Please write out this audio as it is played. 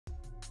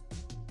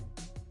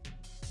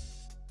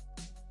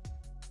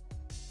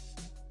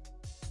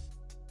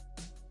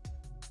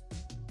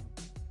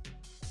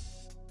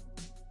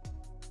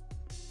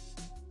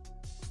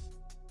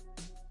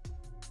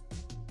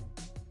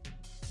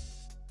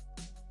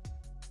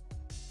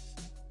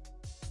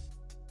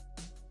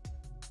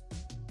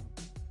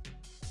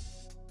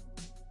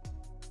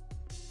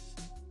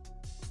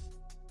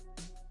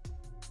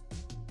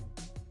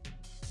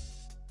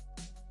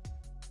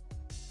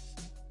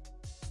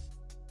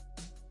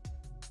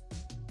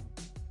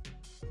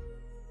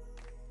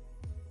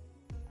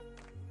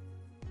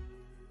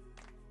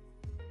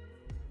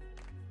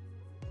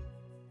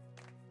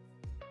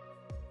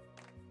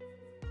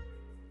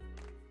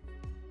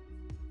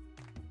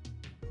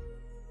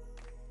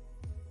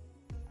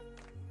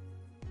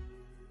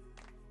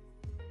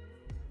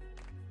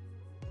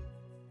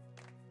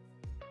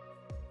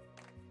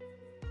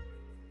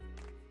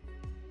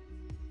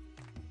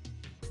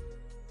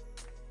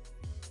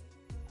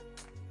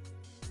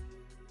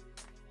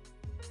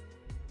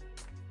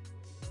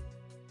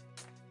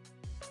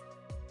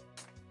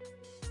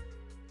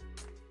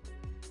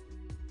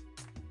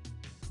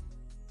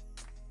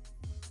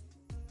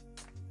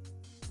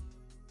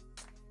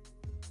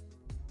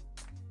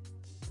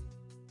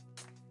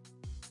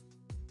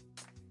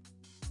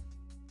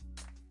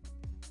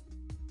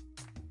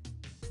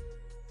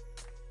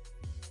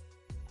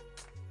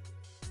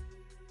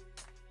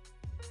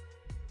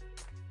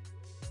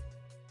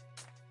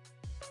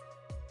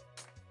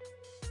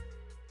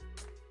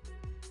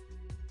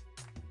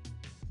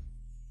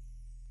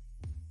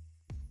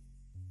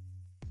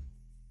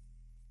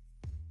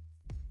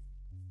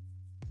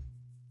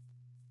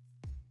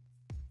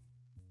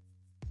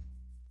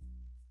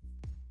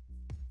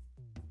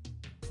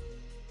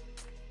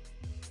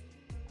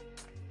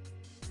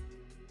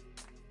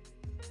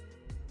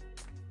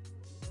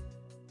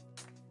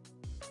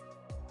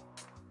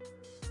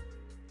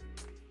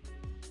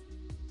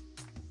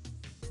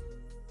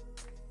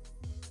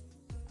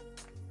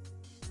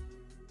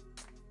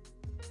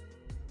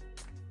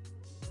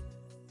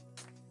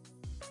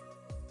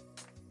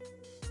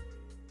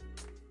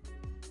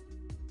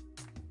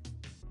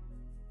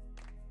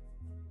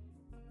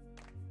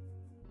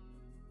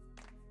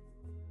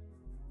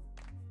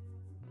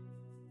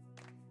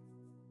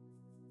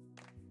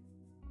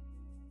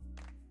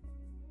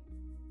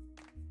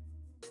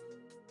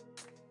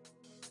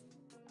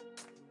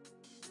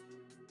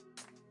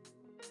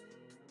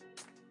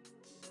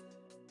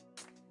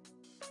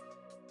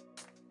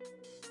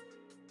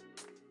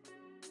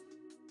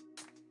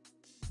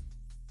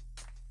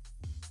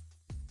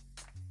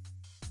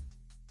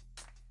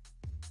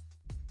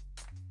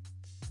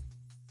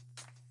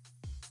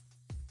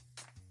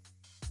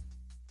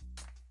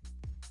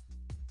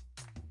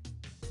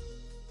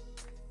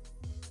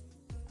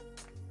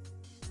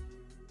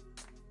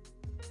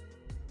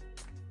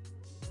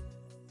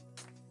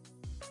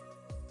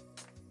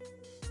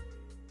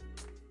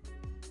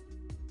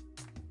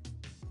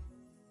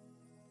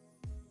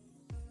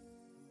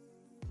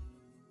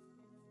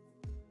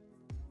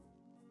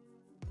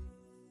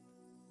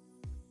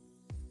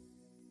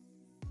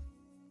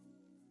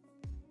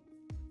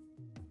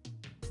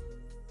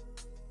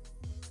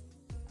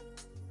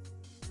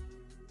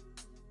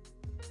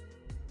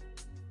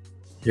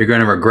You're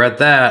going to regret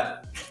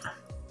that.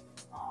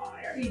 Oh,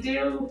 I already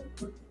do.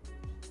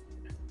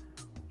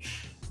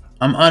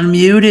 I'm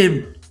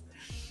unmuted.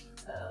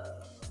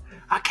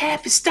 I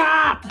can't be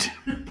stopped.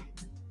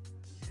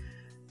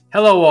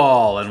 Hello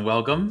all and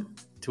welcome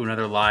to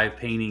another live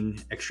painting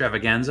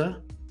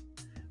extravaganza.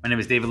 My name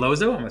is David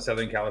Lozeau. I'm a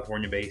Southern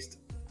California based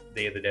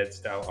Day of the Dead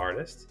style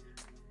artist.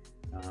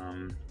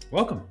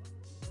 Welcome.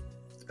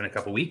 It's been a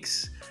couple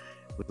weeks.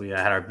 We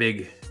had our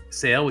big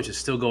sale, which is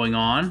still going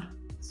on.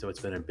 So it's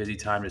been a busy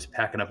time just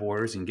packing up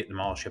orders and getting them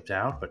all shipped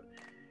out. But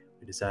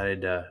we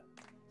decided to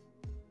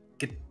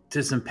get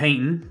to some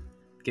painting,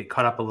 get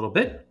caught up a little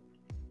bit.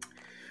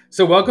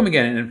 So welcome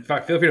again. And in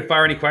fact, feel free to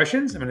fire any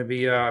questions. I'm going to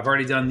be, I've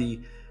already done the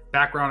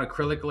background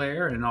acrylic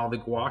layer and all the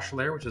gouache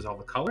layer, which is all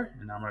the color.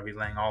 And now I'm going to be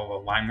laying all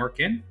the line work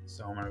in.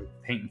 So I'm going to be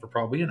painting for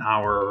probably an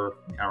hour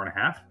and a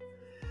half.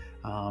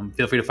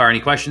 Feel free to fire any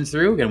questions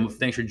through. Again,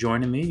 thanks for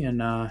joining me,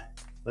 and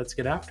let's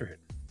get after it.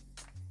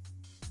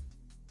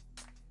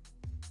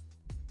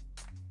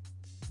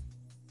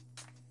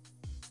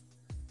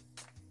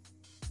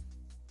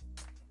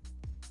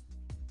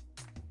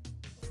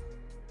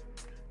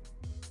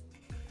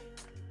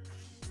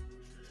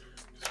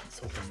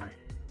 Let's open my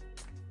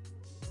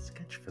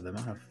sketch for the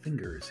amount of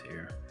fingers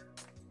here.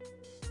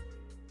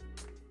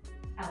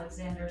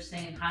 Alexander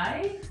saying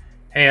hi.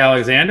 Hey,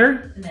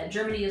 Alexander. And that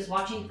Germany is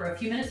watching for a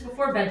few minutes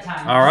before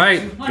bedtime. All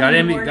right, got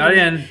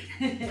in.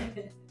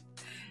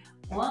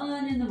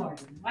 1 in the morning.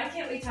 Why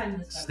can't we time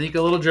this better? Sneak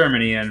a little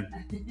Germany in.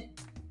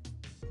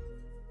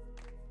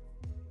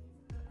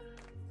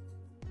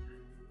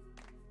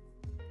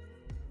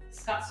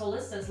 Scott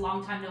Solis says,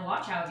 long time no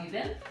watch. How have you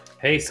been?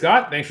 Hey,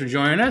 Scott. Thanks for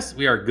joining us.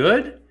 We are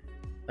good.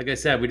 Like I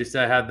said, we just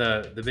had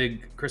the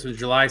big Christmas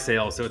July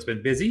sale, so it's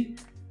been busy.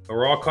 But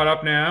we're all caught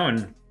up now,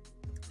 and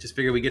just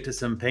figured we get to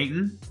some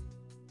painting.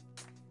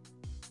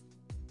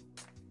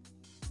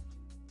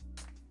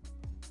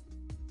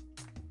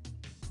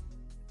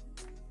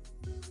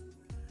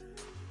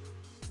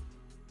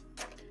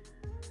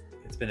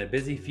 It's been a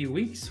busy few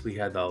weeks. We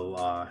had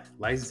the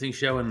licensing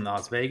show in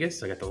Las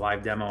Vegas. I got the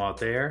live demo out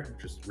there,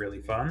 which was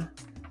really fun.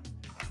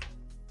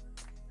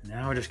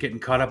 Now we're just getting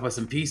caught up with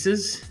some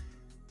pieces.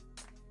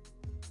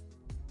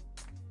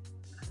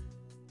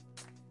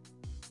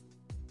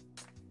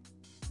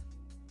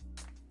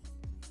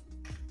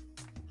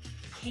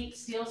 Kate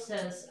Steele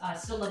says, I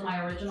still love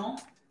my original.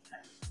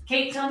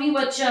 Kate, tell me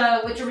which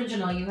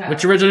original you have.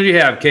 Which original do you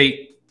have,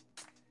 Kate?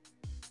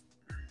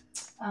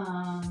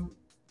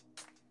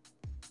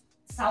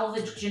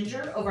 Salvage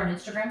Ginger over on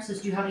Instagram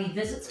says, do you have any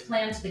visits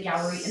planned to the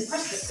gallery in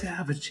Preston?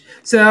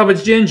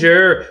 Salvage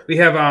Ginger. We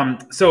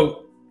have,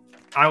 so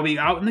I'll be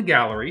out in the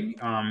gallery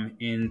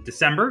in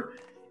December,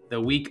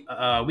 the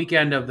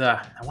weekend of the,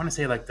 I want to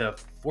say like the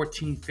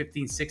 14th,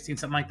 15th, 16th,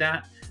 something like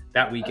that.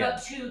 That weekend.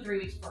 About 2-3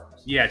 weeks before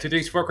Christmas. Yeah, 2-3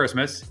 weeks before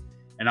Christmas.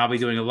 And I'll be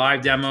doing a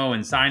live demo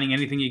and signing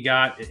anything you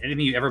got,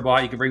 anything you ever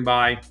bought, you can bring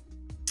by.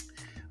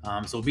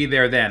 So we'll be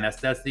there then.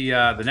 That's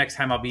the next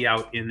time I'll be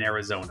out in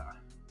Arizona.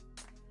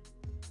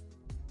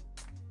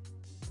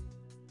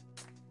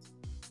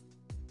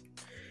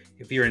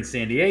 If you're in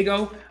San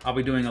Diego, I'll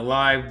be doing a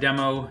live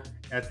demo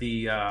at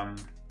the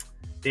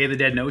Day of the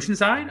Dead in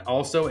Oceanside.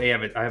 Also, I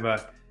have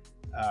a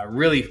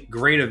really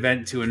great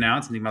event to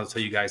announce, and I'll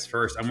tell you guys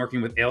first. I'm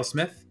working with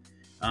AleSmith,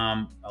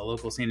 a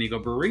local San Diego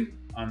brewery.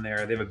 On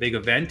there, they have a big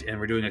event, and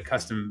we're doing a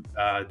custom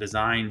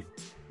design.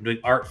 I'm doing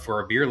art for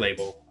a beer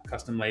label, a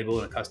custom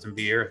label and a custom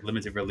beer,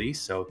 limited release.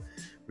 So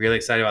really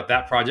excited about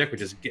that project,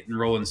 which is getting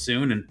rolling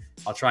soon. And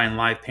I'll try and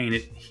live paint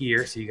it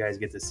here so you guys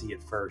get to see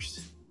it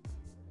first.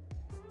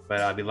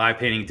 But I'll be live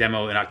painting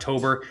demo in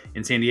October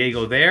in San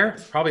Diego there.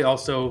 Probably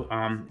also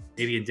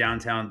maybe in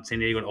downtown San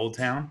Diego and Old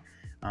Town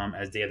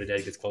as Day of the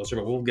Dead gets closer.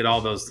 But we'll get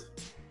all those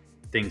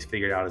things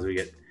figured out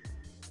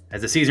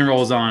as the season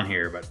rolls on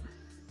here. But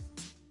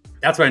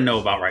that's what I know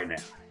about right now.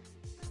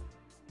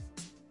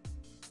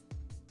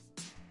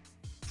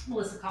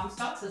 Melissa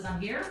Comstock says,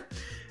 I'm here.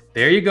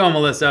 There you go,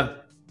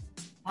 Melissa.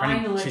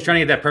 Finally. She's trying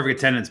to get that perfect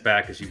attendance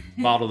back because she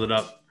bottled it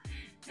up.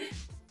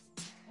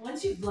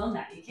 Once you've blown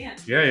that, you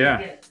can't Yeah.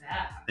 get it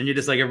back. Then you're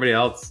just like everybody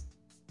else.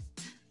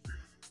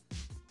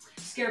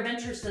 Scare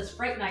Venture says,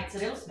 Fright Nights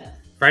at AleSmith.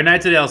 Fright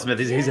Nights at AleSmith.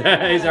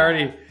 He's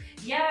already...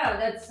 Yeah,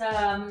 that's...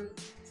 I'm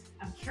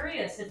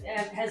curious.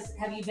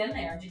 Have you been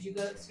there? Did you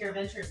go to Scare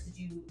Ventures?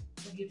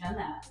 Have you done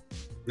that?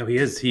 No, he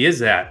is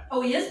that.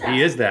 Oh, he is that?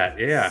 He is that,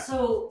 yeah.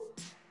 So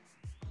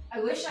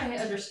I wish I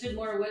had understood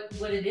more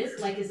what it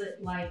is. Like, is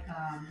it like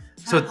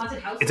so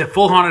haunted house? It's a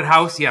full haunted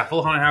house. Yeah,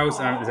 full haunted house.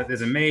 Oh.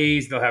 There's a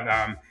maze. They'll have,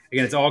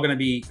 again, it's all going to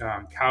be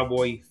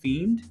cowboy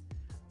themed.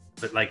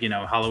 But like,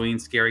 Halloween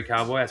scary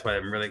cowboy. That's why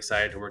I'm really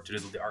excited to work to do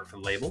the art for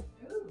the label.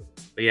 Ooh.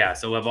 But yeah,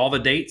 so we'll have all the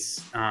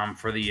dates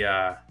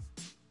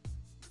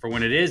for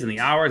when it is and the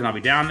hours, and I'll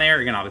be down there.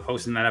 Again, I'll be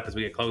posting that up as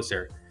we get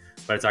closer.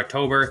 But it's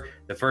October.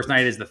 The first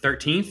night is the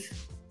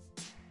 13th,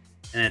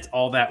 and it's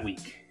all that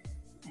week.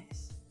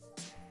 Nice.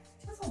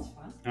 That sounds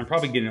fun. I'm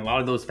probably getting a lot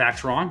of those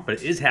facts wrong, but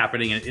it is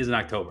happening, and it is in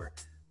October.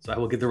 So I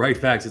will get the right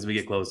facts as we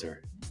get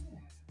closer.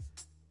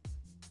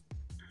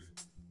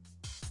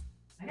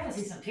 I gotta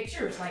see some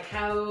pictures. Like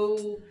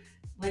how,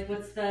 like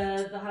what's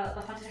the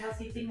haunted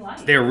housey thing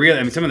like? They're really.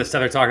 I mean, some of the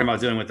stuff they're talking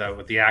about doing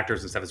with the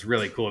actors and stuff is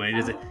really cool. I mean, it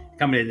is a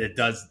company that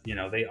does. You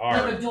know, they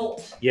are like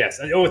adult. Yes.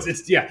 Oh,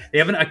 it's yeah. They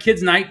have a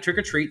kids' night trick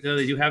or treat that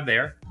they do have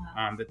there.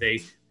 That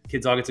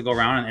kids all get to go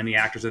around and the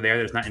actors are there.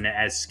 There's not in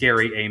as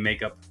scary a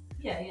makeup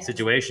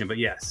situation, but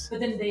yes. But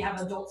then they have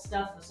adult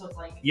stuff, so it's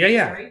like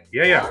scary.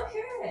 Yeah.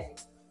 Okay.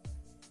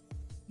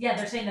 Yeah,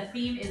 they're saying the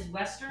theme is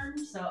Western,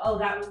 so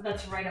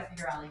that's right up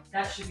your alley.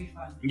 That should be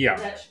fun. Yeah.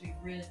 That should be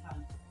really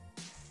fun.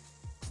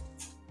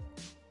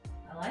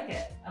 I like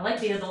it. I like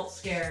the adult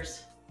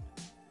scares.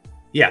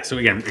 Yeah, so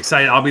again,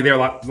 excited. I'll be there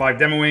live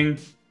demoing,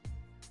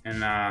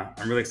 and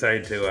I'm really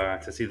excited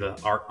to see the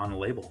art on the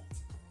label.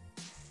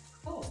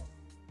 Cool.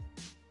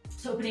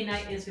 So opening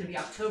night is going to be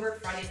October,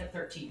 Friday the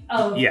 13th.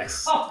 Oh,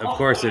 yes, of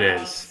course it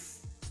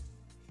is.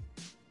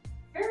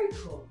 Very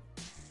cool.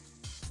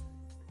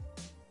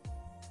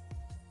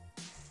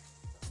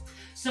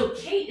 So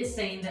Kate is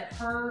saying that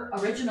her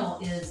original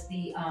is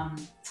the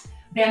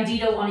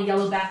bandito on a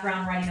yellow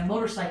background riding a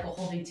motorcycle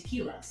holding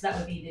tequila. So that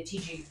would be the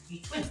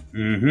TJB twin.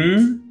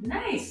 Mm-hmm.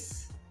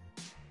 Nice.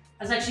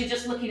 I was actually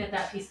just looking at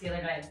that piece the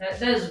other night.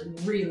 That is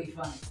really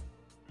fun.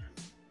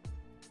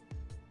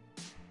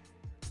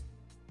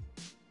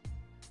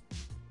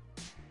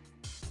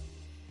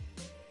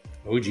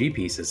 OG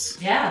pieces.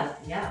 Yeah.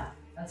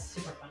 That's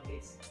a super fun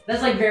piece.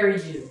 That's like very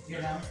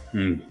you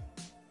know?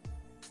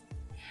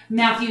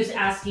 Matthew's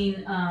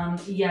asking,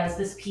 is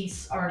this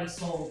piece already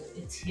sold?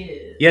 It's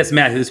his. Yes,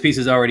 Matthew, this piece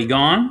is already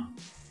gone.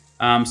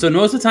 So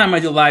most of the time I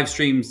do live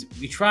streams,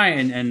 we try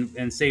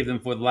and save them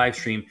for the live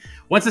stream.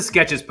 Once the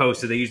sketch is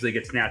posted, they usually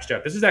get snatched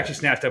up. This is actually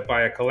snatched up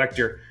by a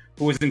collector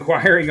who was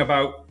inquiring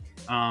about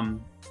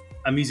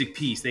a music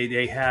piece.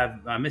 They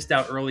have missed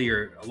out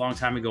earlier, a long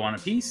time ago, on a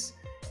piece,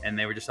 and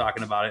they were just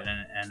talking about it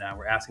and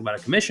were asking about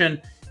a commission.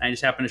 And I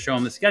just happened to show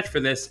them the sketch for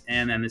this,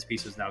 and then this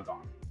piece is now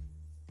gone.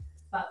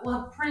 But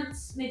we'll have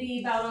prints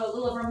maybe about a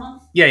little over a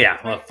month? Yeah.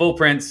 We'll have full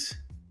prints.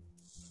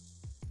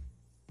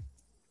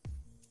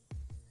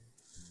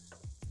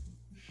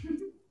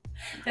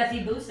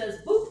 Bethy Boo says,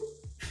 boop.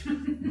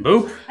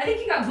 Boop? I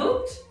think you got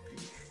booped.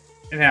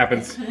 It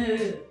happens.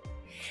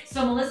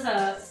 So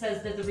Melissa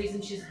says that the reason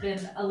she's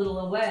been a little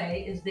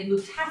away is they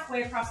moved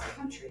halfway across the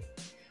country.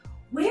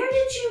 Where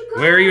did you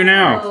go? Where are you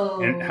now?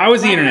 And how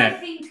is the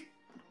internet?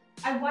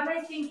 Why did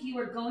I think you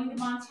were going to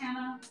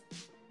Montana?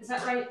 Is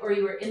that right? Or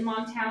you were in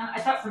Montana? I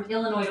thought from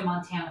Illinois to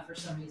Montana for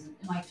some reason.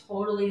 Am I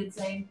totally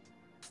insane?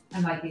 I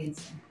might be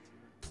insane.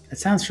 It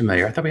sounds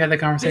familiar. I thought we had that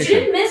conversation. But you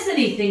didn't miss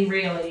anything,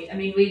 really. I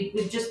mean,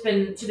 we've just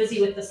been too busy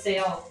with the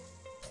sale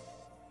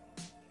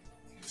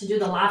to do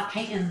the live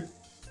painting.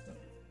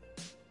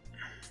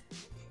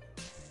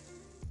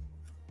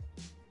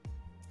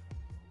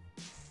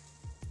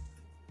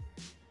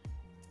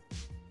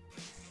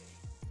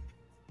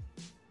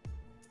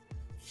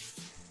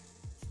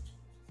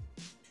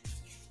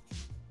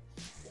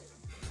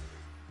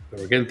 So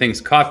we're getting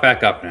things caught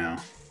back up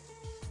now.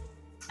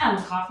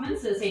 Alan Kaufman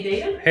says, hey,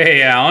 David.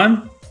 Hey,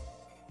 Alan.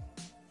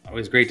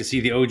 Always great to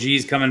see the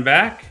OGs coming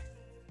back.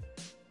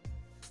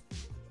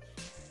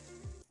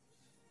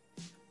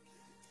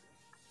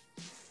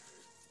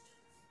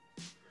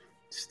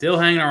 Still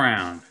hanging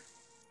around.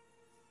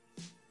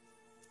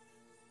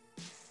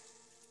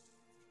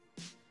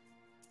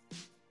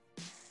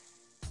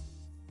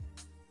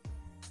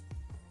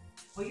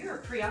 Well, you're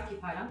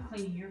preoccupied. I'm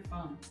cleaning your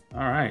phone.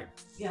 All right.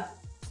 Yeah.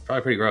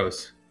 Probably pretty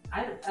gross.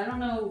 I don't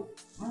know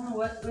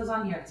what goes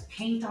on here. It's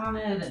paint on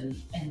it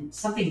and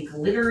something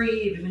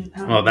glittery.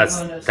 Well,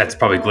 that's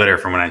probably glitter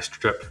from when I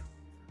stripped.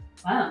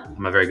 Wow.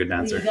 I'm a very good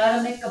dancer. You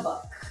gotta make a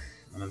buck.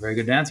 I'm a very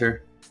good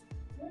dancer.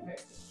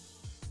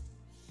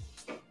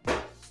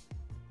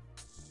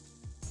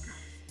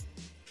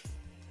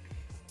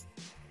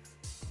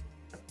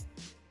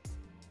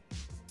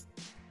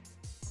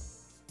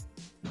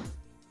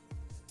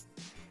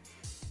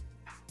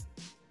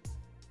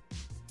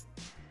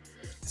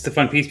 It's a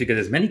fun piece because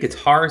as many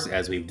guitars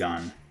as we've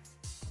done,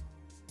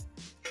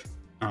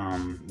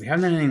 we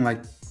haven't done anything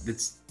like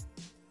it's,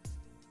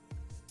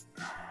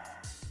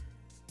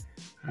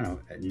 I don't know,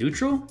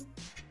 neutral?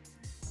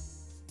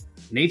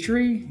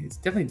 Naturey? It's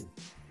definitely,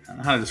 I don't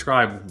know how to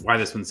describe why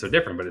this one's so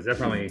different, but it's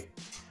definitely...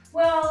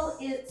 Well,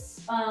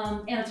 it's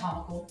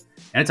anatomical.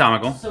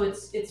 Anatomical. So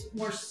it's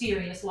more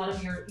serious. A lot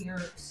of your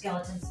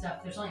skeleton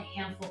stuff, there's only a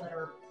handful that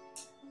are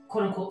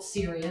quote unquote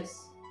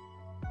serious.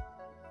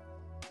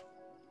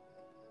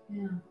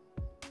 Yeah.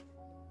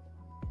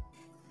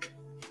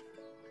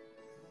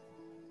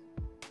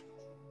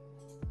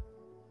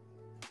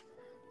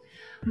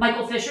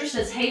 Michael Fisher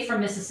says, hey,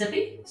 from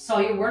Mississippi. Saw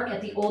your work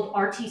at the old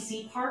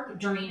RTC park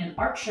during an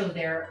art show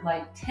there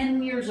like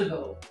 10 years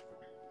ago.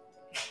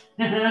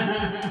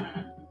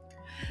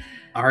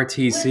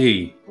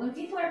 RTC. When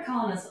people are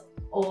calling us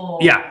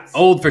old. Yeah,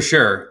 old for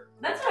sure.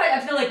 That's what I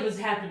feel like was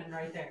happening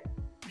right there.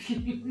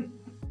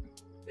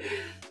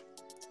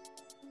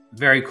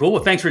 Very cool.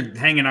 Well, thanks for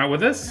hanging out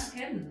with us.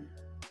 Not kidding.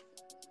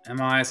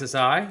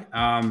 MISSI.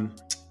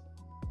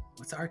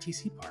 What's the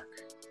RTC park?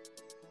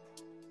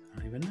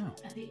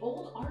 At the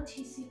old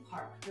RTC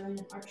Park, during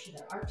an art show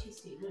there.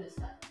 RTC, what is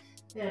that?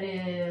 That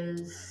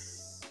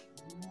is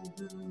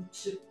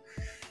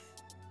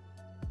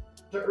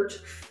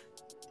dirt.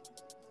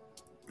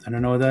 I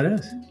don't know what that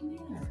is.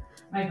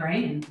 My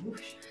brain.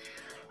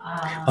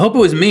 I hope it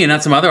was me and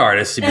not some other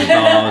artist you've been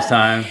calling all this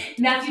time.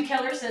 Matthew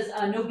Keller says,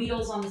 no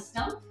beetles on the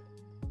stump.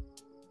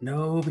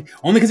 No,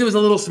 only because it was a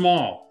little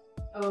small.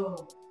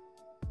 Oh.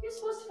 You're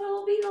supposed to put a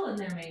little beetle in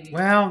there, maybe.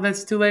 Well,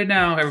 that's too late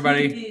now,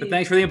 everybody. But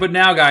thanks for the input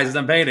now, guys, as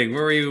I'm painting.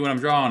 Where were you when I'm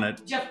drawing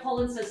it? Jeff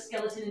Poland says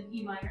skeleton in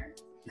E minor.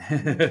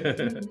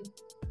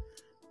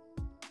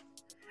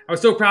 I was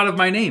so proud of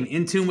my name,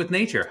 In Tune with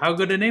Nature. How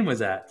good a name was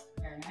that?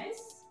 Very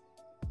nice.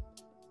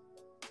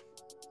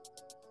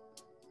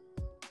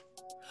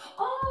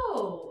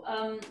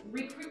 Oh,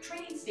 recruit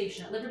training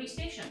station at Liberty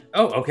Station.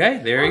 Oh, okay.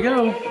 There you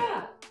go.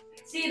 Yeah.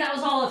 See, that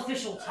was all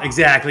official talk.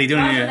 Exactly.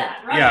 Doing Roger it.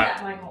 that. Roger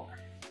that, Michael.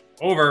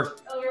 Over.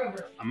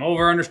 Over. I'm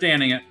over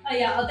understanding it.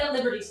 Yeah, that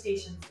Liberty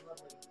Station's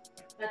lovely.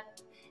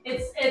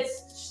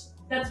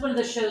 That's one of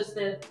the shows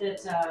that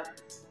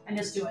I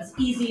miss doing. It's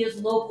easy, it's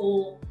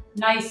local,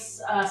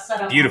 nice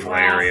setup. Beautiful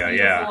area,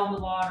 yeah. On the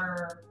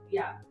water,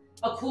 yeah.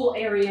 A cool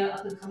area,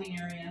 up and coming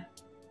area.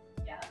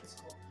 Yeah, it was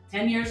cool.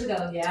 10 years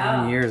ago,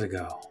 yeah. 10 years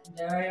ago.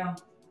 There you go.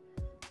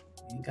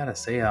 You gotta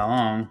say how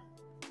long.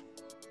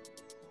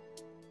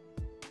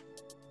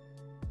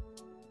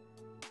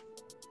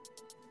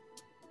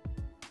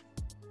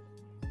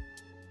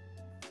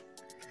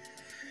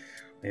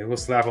 Maybe we'll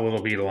slap a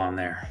little beetle on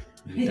there.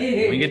 When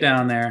we get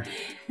down there.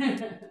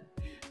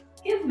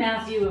 Give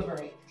Matthew a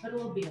break. Put a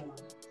little beetle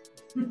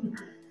on.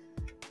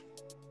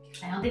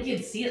 I don't think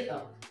you'd see it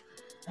though.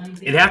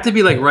 It'd have to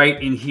be like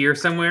right in here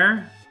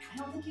somewhere. I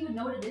don't think you would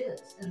know what it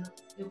is. And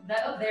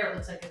that up there, it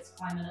looks like it's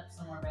climbing up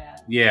somewhere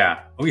bad.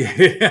 Yeah. Oh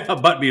yeah. A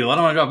butt beetle. I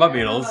don't want to draw butt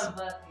beetles.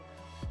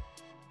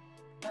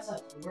 That's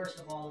like the worst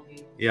of all of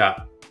you.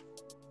 Yeah.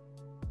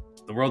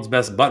 The world's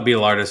best butt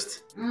beetle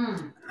artist.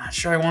 I'm not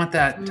sure I want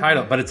that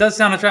title, but it does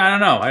sound I don't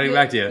know. I'll get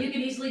back to you. You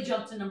can easily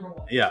jump to number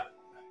 1. Yeah.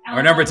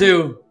 Or number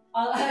 2.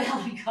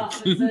 Alan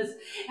Coffin says,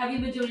 have you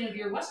been doing any of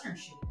your Western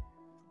shooting?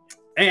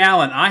 Hey,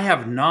 Alan, I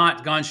have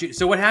not gone shoot.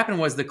 So what happened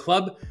was the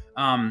club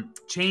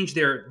changed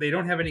they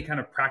don't have any kind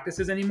of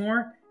practices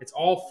anymore. It's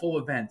all full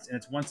events and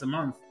it's once a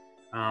month.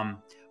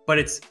 But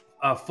it's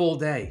a full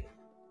day,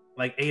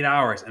 like 8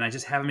 hours. And I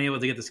just haven't been able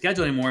to get the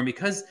schedule anymore. And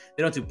because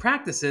they don't do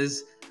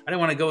practices, I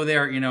didn't want to go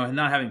there, and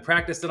not having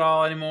practiced at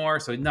all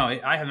anymore. So no,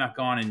 I have not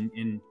gone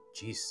in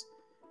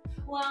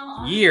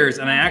years.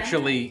 And I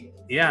actually,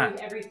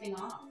 everything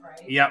off,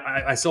 right? Yeah,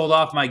 I sold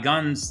off my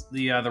guns,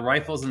 the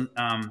rifles, and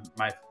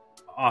my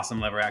awesome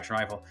lever action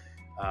rifle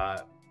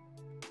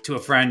to a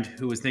friend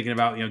who was thinking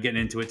about getting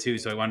into it too.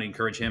 So I wanted to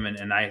encourage him,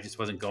 and I just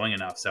wasn't going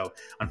enough. So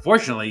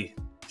unfortunately,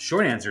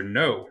 short answer,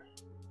 no.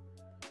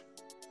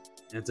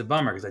 And it's a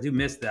bummer because I do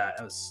miss that.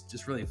 That was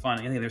just really fun.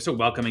 I think they're so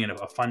welcoming and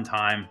a fun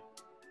time.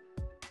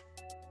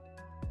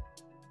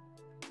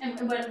 And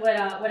what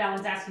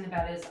Alan's asking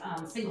about is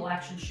single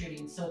action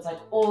shooting. So it's like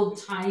old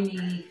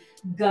timey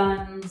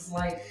guns,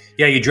 like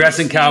you dress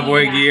in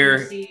cowboy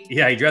gear.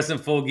 Yeah, you dress in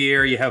full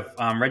gear. You have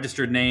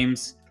registered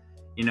names,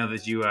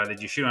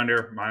 that you shoot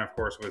under. Mine, of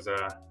course, was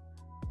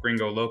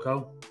Gringo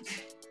Loco.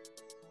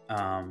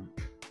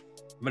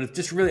 But it's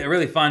just really a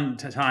really fun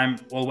time,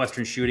 old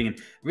Western shooting. And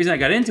the reason I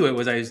got into it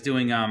was I was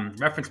doing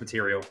reference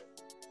material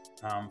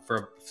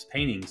for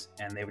paintings,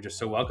 and they were just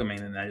so welcoming.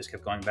 And I just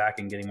kept going back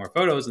and getting more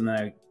photos, and then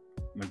I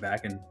went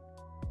back and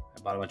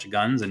I bought a bunch of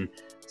guns and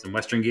some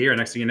Western gear. And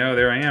next thing you know,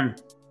 there I am.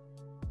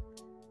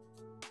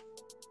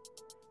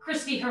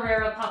 Christy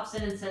Herrera pops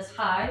in and says,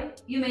 hi.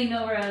 You may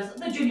know her as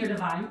the Junior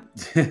Divine.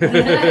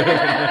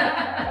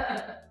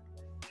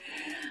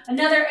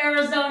 Another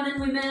Arizonan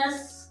we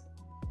miss.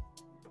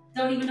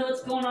 Don't even know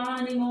what's going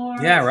on anymore.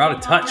 Yeah, we're out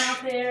of touch.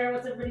 Out there,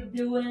 what's everybody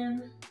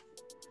doing?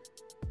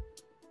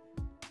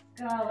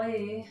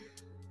 Golly.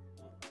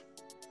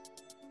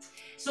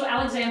 So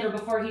Alexander,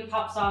 before he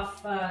pops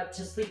off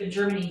to sleep in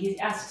Germany, he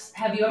asks,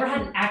 have you ever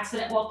had an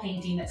accident while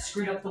painting that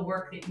screwed up the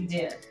work that you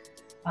did?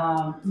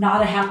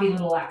 Not a happy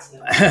little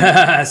accident.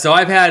 So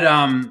I've had,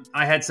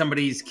 I had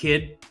somebody's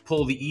kid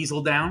pull the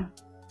easel down,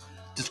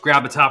 just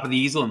grab the top of the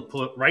easel and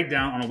pull it right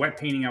down on a wet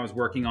painting I was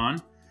working on.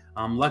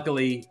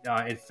 Luckily,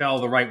 it fell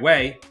the right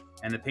way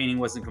and the painting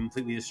wasn't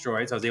completely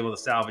destroyed, so I was able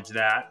to salvage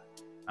that.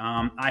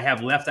 I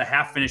have left a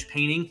half-finished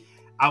painting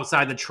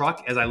outside the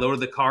truck as I loaded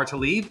the car to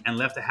leave and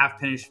left a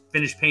half-finished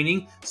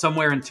painting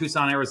somewhere in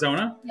Tucson,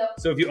 Arizona. Yep.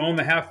 So if you own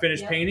the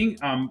half-finished painting,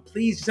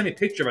 please just send me a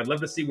picture. I'd love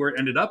to see where it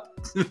ended up.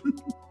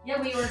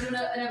 Yeah, we were doing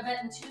an event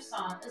in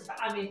Tucson. It was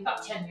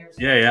about 10 years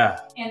ago. Yeah.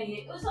 And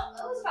it was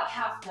about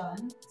half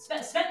done.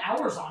 Spent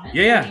hours on it.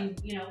 Yeah. I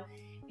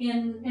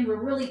mean, and we're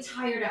really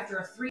tired after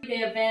a 3-day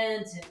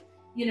event,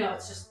 and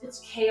it's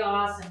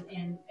chaos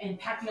and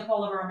packing up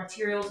all of our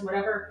materials and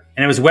whatever.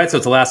 And it was wet, so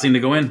it's the last thing to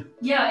go in.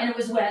 Yeah, and it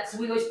was wet, so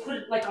we always put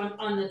it like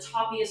on the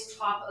toppiest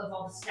top of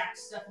all the stacked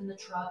stuff in the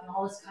truck and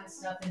all this kind of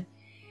stuff. And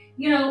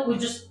we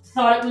just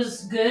thought it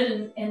was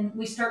good, and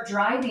we start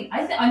driving.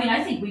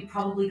 I think we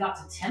probably got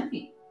to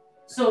Tempe.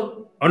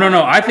 So. Oh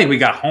no, I think we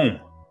got home.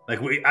 Like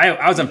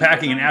I was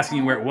unpacking and asking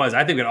you where it was.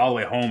 I think we got all the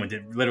way home and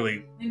did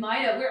literally. We might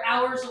have. We're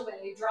hours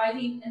away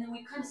driving, and then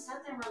we kind of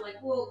sat there. And we're like,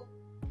 well,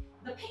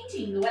 the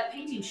wet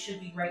painting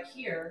should be right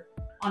here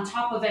on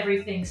top of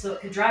everything, so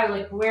it could dry.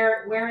 Like,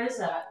 where is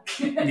that?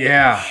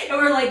 Yeah. And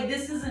we're like,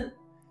 this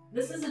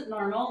isn't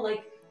normal.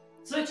 Like,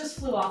 so it just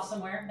flew off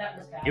somewhere. That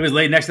was bad. It was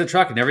laid next to the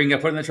truck. It never even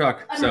got put in the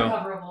truck.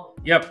 Unrecoverable.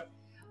 So. Yep.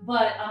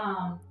 But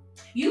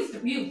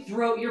you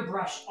throw your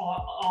brush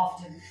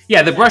often.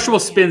 Yeah, the brush will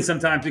spin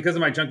sometimes because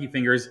of my junky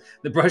fingers.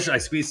 The brush, I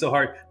squeeze so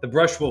hard, the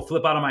brush will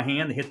flip out of my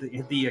hand and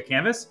hit the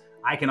canvas.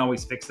 I can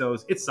always fix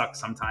those. It sucks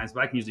sometimes,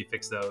 but I can usually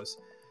fix those.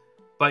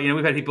 But,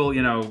 we've had people,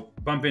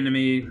 bump into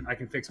me. I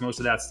can fix most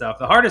of that stuff.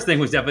 The hardest thing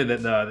was definitely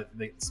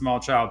the small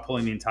child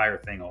pulling the entire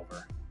thing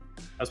over.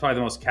 That's probably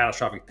the most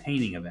catastrophic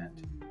painting event.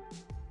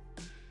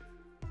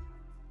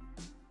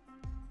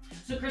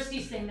 So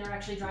Christy's saying they're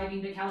actually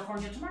driving to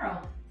California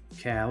tomorrow.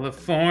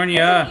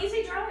 California. It's an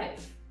easy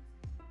drive.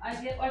 I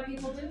get why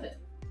people do it.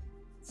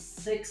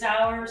 6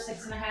 hours,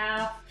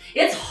 6.5.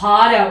 It's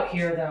hot out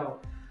here, though.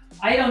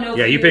 I don't know.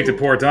 Yeah, you picked a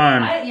poor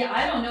time.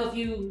 I don't know if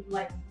you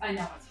I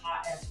know it's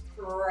hot as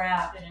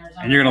crap in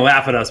Arizona. And you're gonna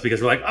laugh at us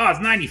because we're like, oh, it's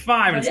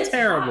 95 and it's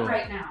terrible. Hot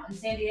right now in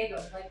San Diego.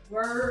 Like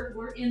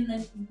we're in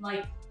the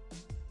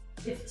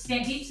if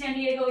deep San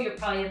Diego, you're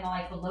probably in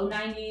the low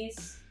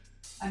 90s.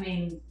 I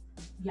mean,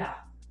 yeah,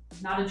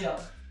 not a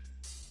joke.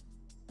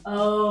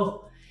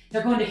 Oh.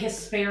 They're going to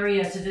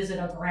Hesperia to visit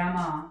a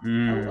grandma,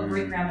 a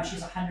great grandma.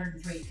 She's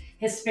 103.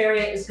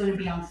 Hesperia is going to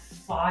be on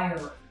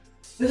fire.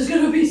 It's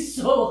going to be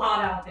so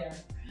hot out there.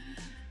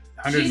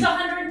 She's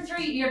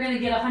 103. You're going to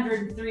get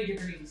 103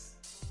 degrees.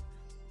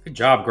 Good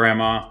job,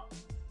 Grandma.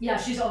 Yeah,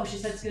 she said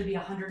it's going to be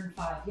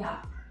 105.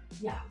 Yeah.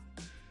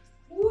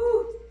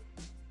 Woo.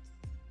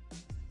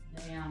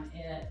 Damn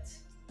it.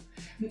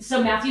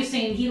 So Matthew's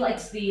saying he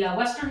likes the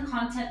Western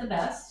content the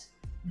best.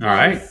 All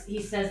right.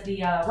 He says the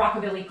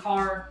rockabilly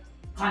car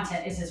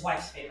content is his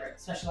wife's favorite,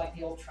 especially like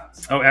the old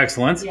trucks. Oh,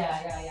 excellent.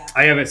 Yeah.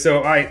 I have it.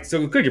 So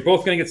good. You're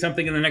both going to get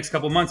something in the next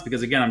couple months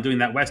because again, I'm doing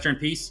that Western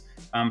piece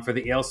for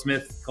the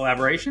AleSmith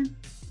collaboration,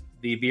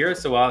 the beer.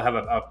 So I'll have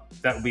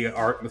that will be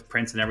art with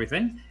prints and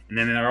everything. And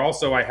then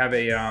I have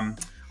a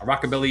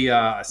rockabilly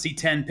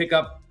C10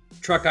 pickup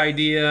truck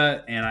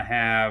idea, and I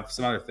have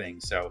some other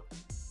things. So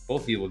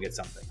both of you will get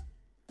something.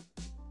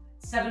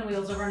 7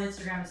 Wheels over on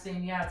Instagram is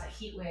saying, yeah, it's a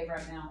heat wave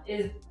right now.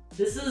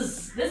 This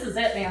is it,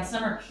 man.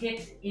 Summer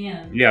kicked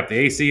in. Yep, the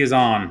AC is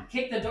on.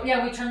 Kick the door.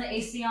 Yeah, we turned the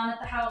AC on at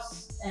the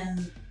house,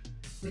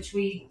 which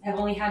we have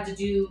only had to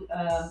do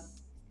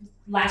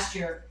last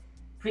year.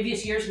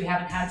 Previous years we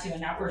haven't had to,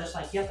 and now we're just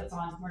like, yep, it's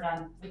on. We're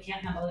done. We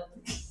can't handle it.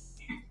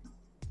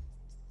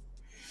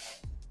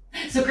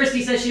 So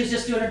Christy says she was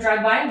just doing a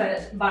drive-by,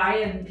 but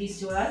bye and peace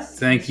to us.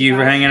 Thank you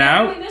for hanging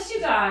out. We miss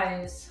you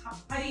guys.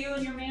 Hi to you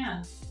and your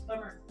man.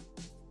 Bummer.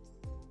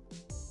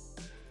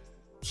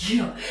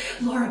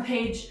 Laura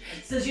Page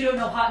says you don't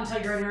know hot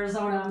until you're in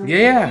Arizona.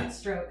 Yeah. Heat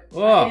stroke.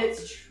 Whoa.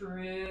 It's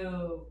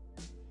true.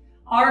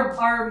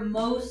 Our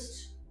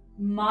most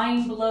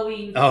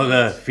mind-blowing. Oh,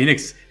 the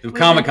Phoenix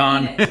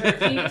Comic-Con.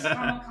 Phoenix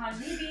Comic-Con,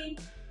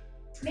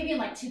 maybe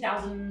in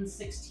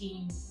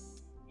 2016,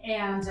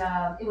 and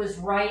it was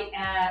right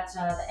at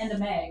the end of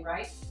May,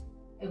 right?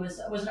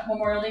 Wasn't it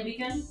Memorial Day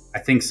weekend? I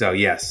think so,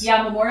 yes.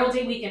 Yeah, Memorial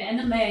Day weekend, end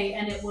of May,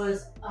 and it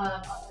was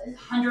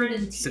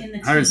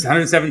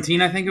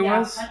 117, I think it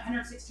was.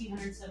 116,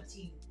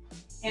 117.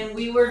 And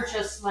we were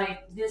just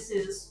like, I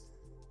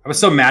was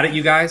so mad at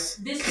you guys.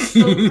 This is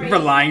so crazy. For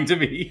lying to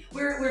me.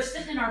 We're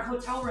sitting in our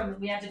hotel room, and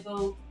we had to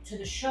go to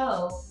the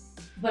show,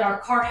 but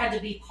our car had to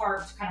be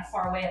parked kind of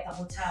far away at the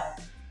hotel.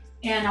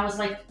 And I was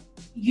like,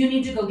 you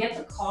need to go get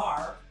the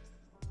car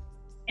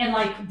and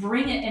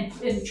bring it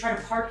and try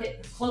to park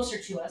it closer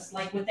to us,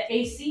 with the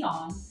AC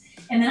on.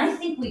 And then I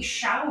think we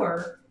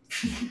shower.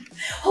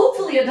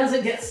 Hopefully it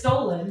doesn't get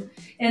stolen.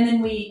 And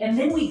then we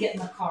get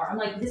in the car. I'm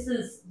like, this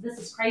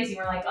is crazy.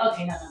 We're like,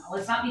 okay, no,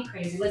 let's not be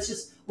crazy.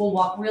 We'll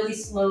walk really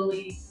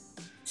slowly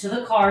to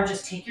the car.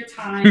 Just take your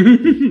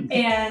time,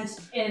 and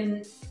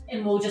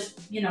we'll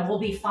just, we'll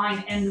be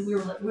fine. And we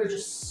were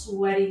just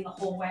sweating the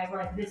whole way. We're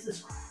like, this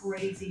is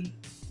crazy.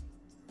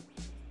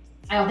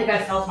 I don't think I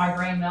felt my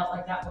brain melt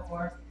like that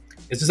before.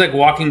 It's just like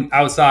walking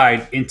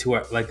outside into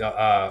a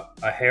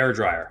hair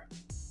dryer.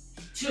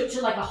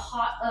 To a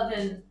hot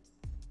oven,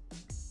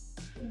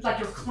 like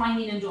you're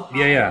climbing into a hot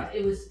oven.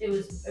 It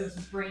was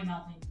brain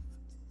melting.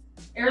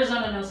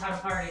 Arizona knows how to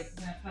party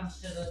when it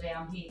comes to the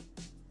damn heat.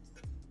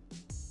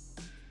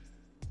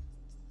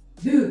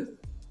 Dude.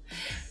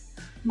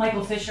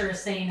 Michael Fisher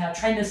is saying,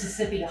 try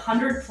Mississippi,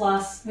 100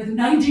 plus with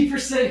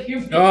 90%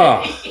 humidity.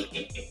 Oh.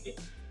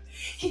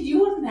 Can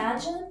you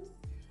imagine?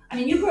 I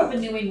mean, you grew up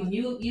in New England.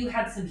 You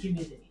had some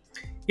humidity.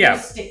 Yeah. It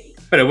was sticky.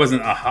 But it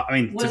wasn't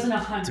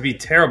to be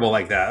terrible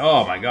like that.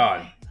 Oh my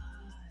God.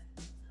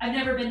 I've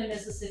never been to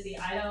Mississippi.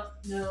 I don't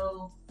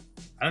know.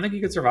 I don't think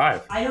you could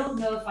survive. I don't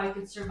know if I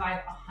could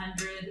survive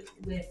 100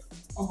 with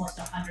almost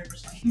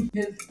 100%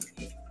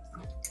 humidity.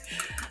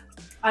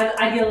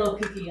 I get a little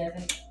picky, I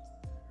think.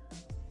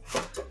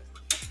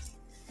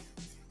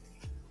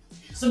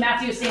 So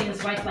Matthew was saying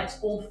his wife likes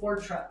old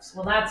Ford trucks.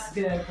 Well, that's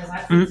good because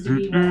that seems to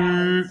be what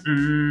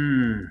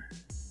happens.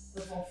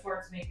 Those old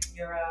Fords make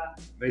your.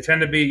 They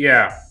tend to be,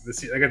 yeah.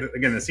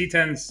 Again, the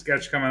C10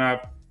 sketch coming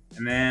up,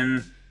 and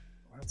then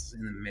what else is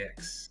in the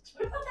mix?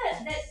 What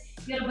about that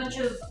you had a bunch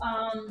of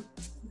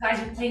guys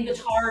who were playing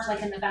guitars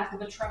like in the back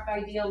of a truck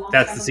idea?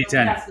 That's the C10.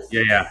 That's the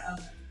C10. Yeah.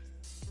 Okay.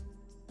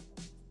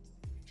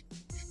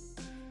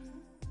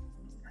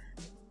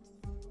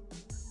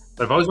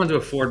 But I've always wanted to do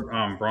a Ford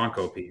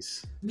Bronco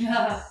piece.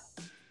 Yeah.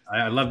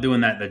 I love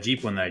doing that, the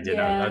Jeep one that I did.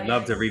 Yeah, I'd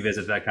love to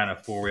revisit that kind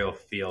of four-wheel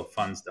feel,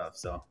 fun stuff.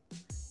 So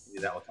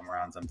maybe that will come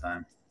around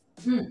sometime.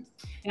 And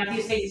if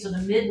you say, so the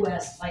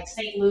Midwest, like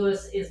St.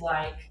 Louis is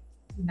like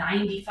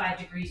 95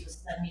 degrees with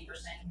 70%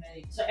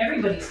 humidity. So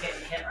everybody's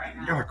getting hit right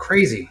now. Oh,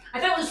 crazy.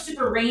 I thought it was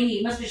super rainy.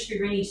 It must just be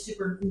rainy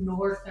super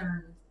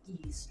northern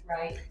east,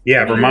 right?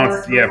 Yeah,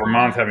 Vermont's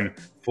having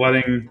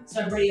flooding.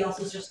 So everybody else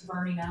is just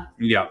burning up.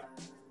 Yeah.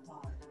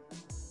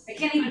 I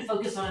can't even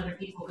focus on other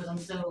people because I'm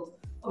so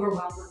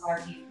overwhelmed with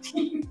our heat.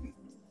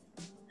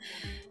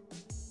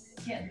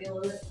 Can't deal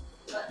with it.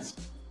 But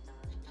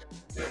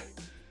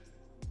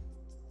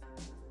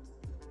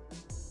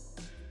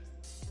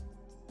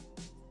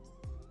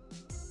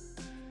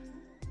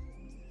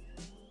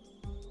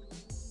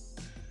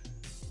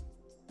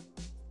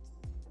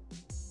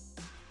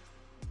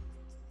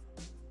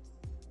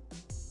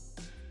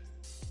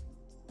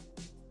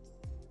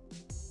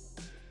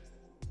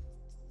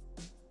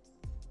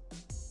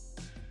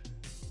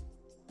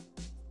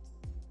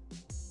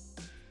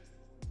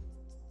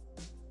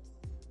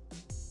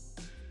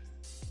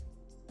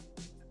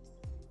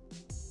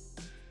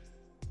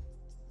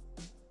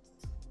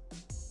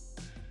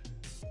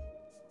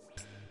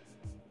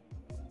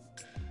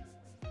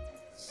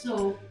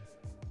so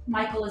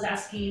Michael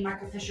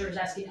Fisher is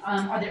asking,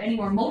 are there any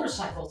more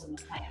motorcycles in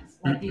the plans?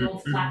 Like the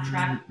old flat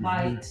track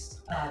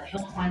bikes, the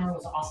Hill Climber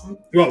was awesome.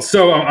 Well,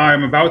 so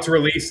I'm about to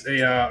release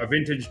a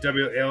vintage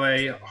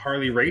WLA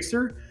Harley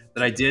Racer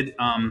that I did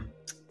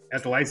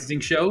at the licensing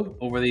show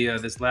over the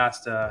this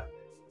last,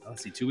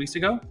 2 weeks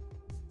ago.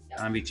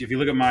 Yep. If you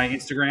look at my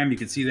Instagram, you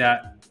can see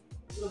that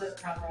a little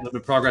bit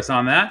of progress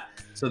on that.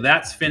 So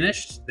that's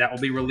finished. That will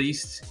be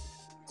released.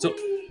 So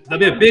there'll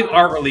be a big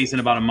art release in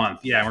about a month.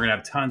 Yeah, we're going to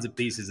have tons of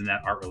pieces in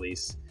that art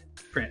release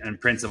and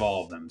prints of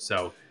all of them.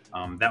 So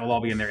that will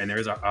all be in there. And there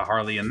is a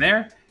Harley in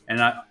there.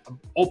 And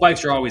old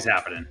bikes are always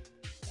happening.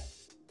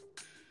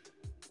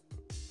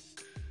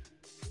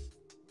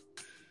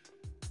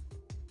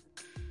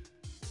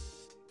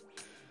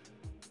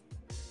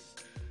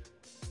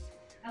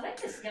 I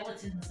like the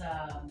skeleton's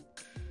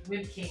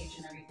rib cage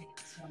and everything.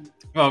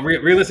 Well,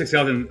 realistic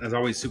skeleton is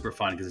always super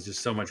fun because it's just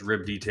so much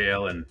rib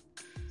detail and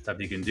stuff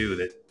you can do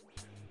that.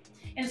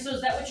 And so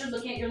is that what you're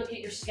looking at? You're looking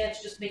at your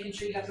sketch, just making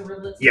sure you got the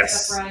riblets and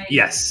yes. stuff right?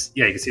 Yes.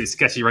 Yeah, you can see the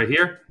sketchy right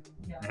here.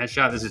 Yeah.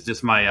 Headshot. This is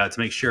just my to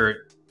make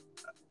sure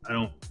I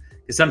don't.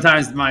 Because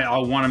sometimes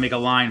I'll want to make a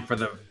line for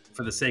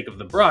the sake of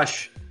the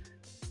brush,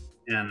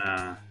 and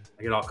I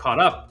get all caught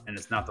up, and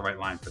it's not the right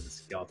line for the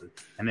skeleton.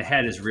 And the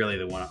head is really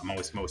the one I'm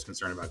always most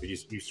concerned about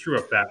because you screw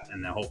up that,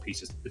 and the whole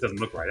piece it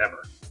doesn't look right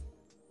ever.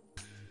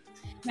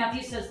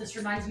 Matthew says this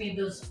reminds me of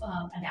those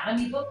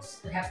anatomy books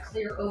that have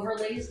clear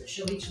overlays that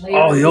show each layer.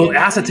 Oh, the old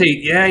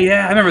acetate. Yeah,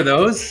 I remember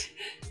those.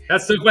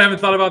 That's so cool. I haven't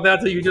thought about that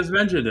until you just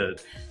mentioned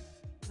it.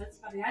 That's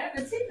funny. I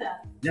haven't seen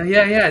that.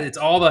 Yeah. It's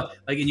all the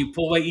and you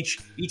pull away each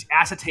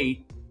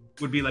acetate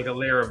would be like a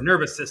layer of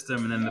nervous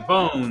system, and then the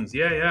bones.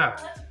 Yeah.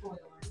 Oh, that's a cool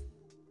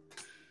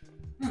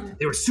one.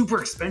 They were super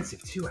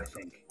expensive too, I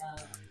think.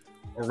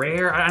 Or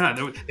rare. I don't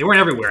know. They weren't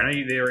everywhere. I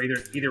know they were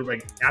either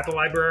like at the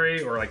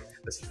library or like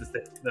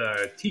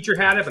the teacher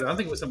had it, but I don't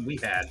think it was something we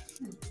had.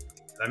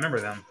 I remember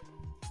them.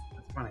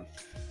 That's funny.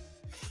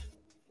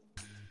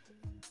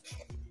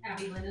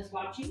 Abby Lynn is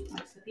watching.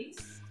 Likes the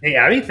piece. Hey,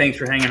 Abby, thanks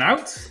for hanging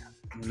out.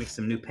 I'm gonna make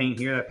some new paint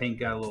here. That paint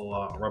got a little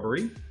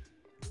rubbery,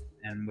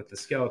 and with the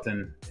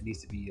skeleton, it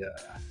needs to be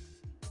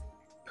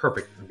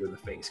perfect under the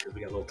face because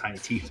we got little tiny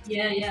teeth.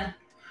 Yeah.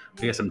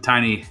 We got some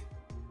tiny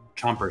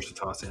chompers to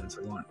toss in,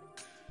 so we want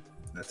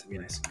that to be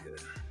nice and good.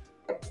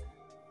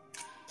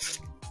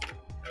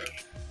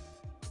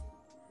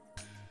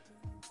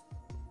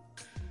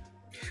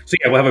 So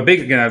yeah, we'll have a big,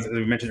 again, as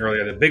we mentioned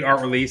earlier, the big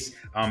art release,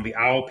 the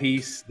owl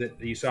piece that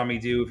you saw me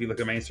do. If you look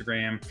at my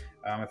Instagram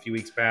a few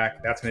weeks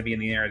back, that's going to be in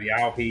the air. The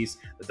owl piece,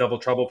 the double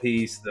trouble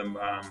piece, the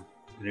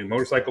new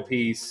motorcycle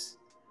piece,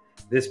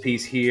 this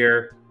piece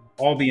here,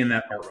 all be in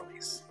that art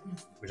release,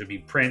 which would be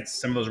prints.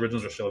 Some of those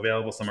originals are still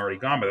available, some are already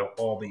gone, but they'll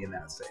all be in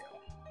that sale.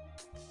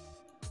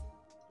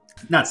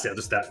 Not sale,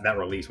 just that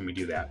release when we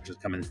do that, which is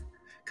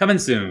coming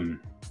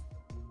soon.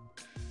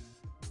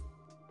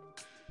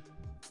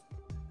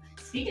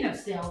 Speaking of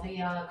sale,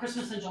 the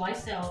Christmas and July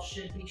sale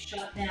should be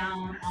shut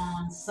down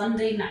on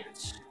Sunday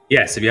night.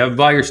 Yes, if you haven't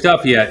bought your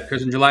stuff yet,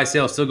 Christmas and July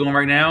sale is still going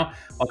right now.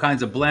 All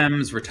kinds of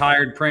blems,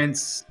 retired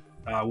prints,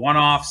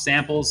 one-off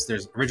samples.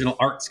 There's original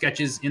art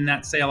sketches in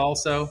that sale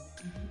also.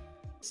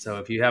 So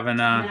if you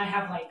haven't... And I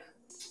have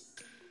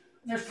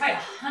there's probably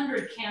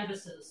 100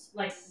 canvases,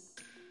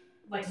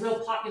 like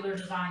real popular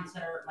designs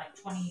that are like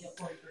 20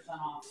 to 40%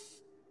 off.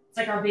 It's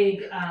like our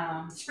big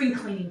spring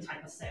cleaning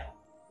type of sale.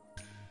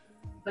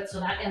 But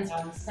so that ends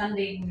on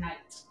Sunday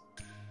night.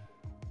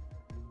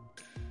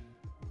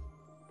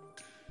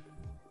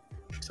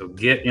 So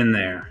get in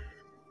there.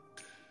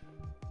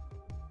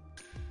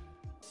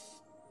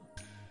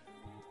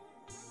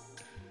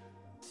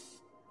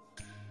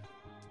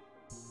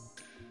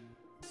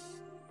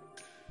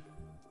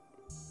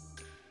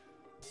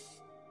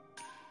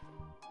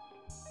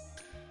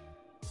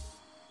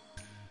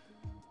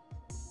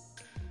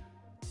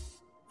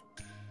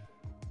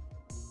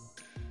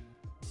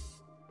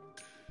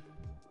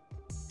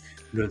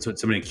 Doing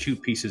so many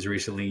cute pieces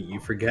recently. You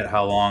forget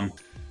how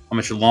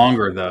much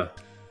longer the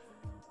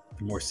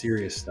more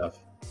serious stuff.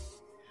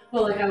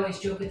 Well, like I always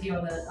joke with you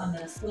on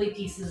the silly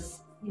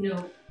pieces, you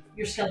know,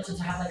 your skeletons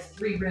will have like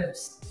 3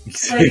 ribs.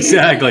 Like,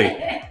 exactly.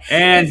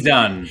 And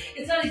done.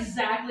 It's not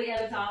exactly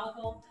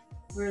anatomical,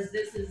 whereas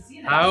this is,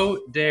 you know. How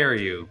dare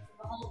you?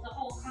 The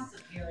whole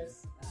concept here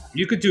is.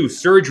 You could do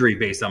surgery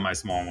based on my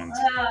small ones.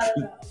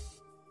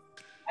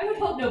 I would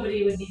hope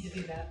nobody would need to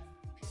do that.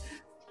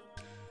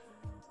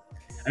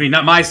 I mean,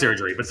 not my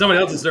surgery, but somebody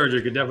else's surgery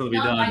could definitely be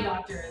done. Not my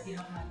doctor, if you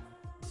don't mind.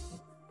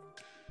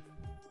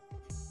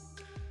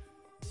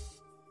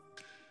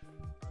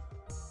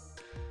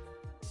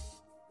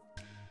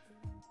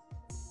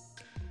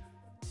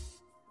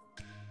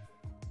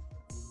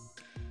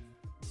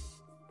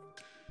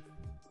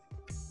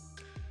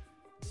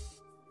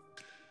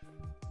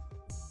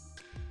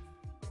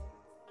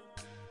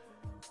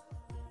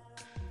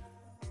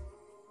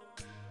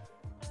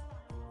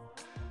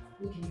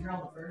 We can hear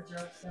all the birds are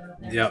upset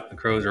up there. Yep, the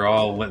crows are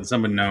all letting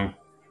someone know.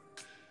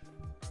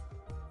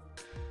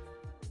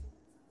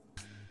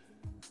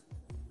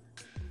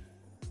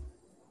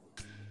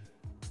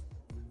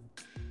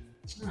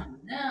 Oh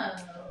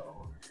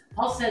no.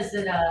 Paul says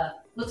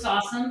that looks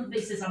awesome.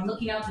 He says I'm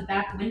looking out the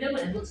back window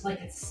and it looks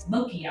like it's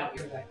smoky out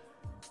your way.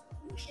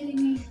 Are you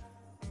kidding me?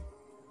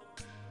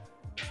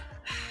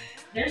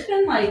 There's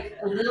been like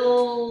a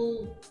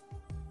little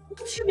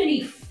too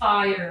many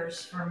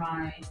fires for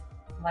my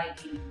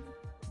liking.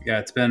 Yeah,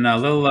 it's been a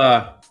little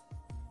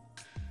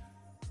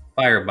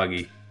fire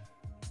buggy.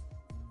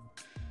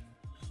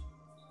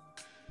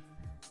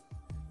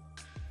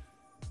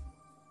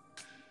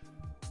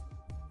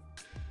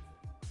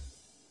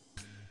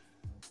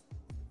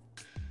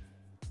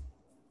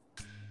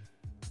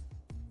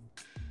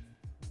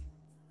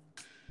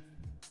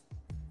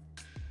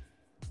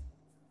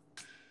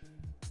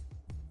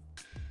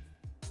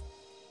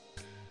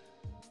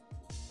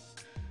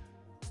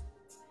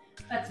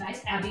 That's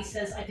nice. Abby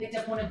says, I picked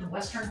up one of the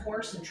Western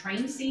horse and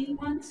train scene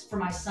ones for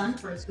my son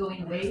for his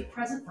going away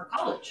present for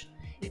college.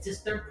 It's his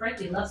 3rd print.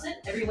 He loves it.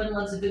 Everyone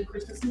loves a good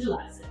Christmas in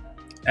July.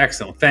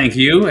 Excellent. Thank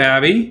you,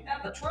 Abby. Yeah,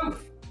 the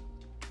truth.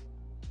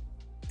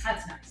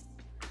 That's nice.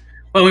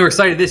 Well, we were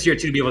excited this year,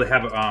 too, to be able to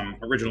have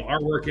original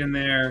artwork in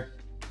there.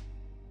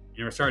 You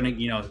know, we're starting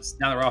to, you know,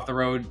 now that we're off the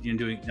road, you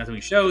know, not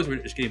doing shows, we're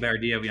just getting a better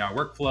idea of, you know, our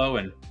workflow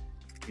and,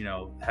 you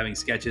know, having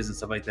sketches and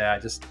stuff like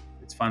that. Just,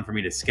 it's fun for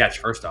me to sketch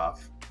first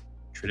off.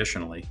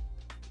 Traditionally,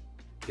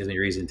 gives me a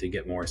reason to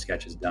get more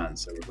sketches done.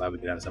 So we're glad we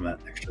could have some of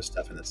that extra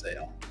stuff in the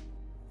sale.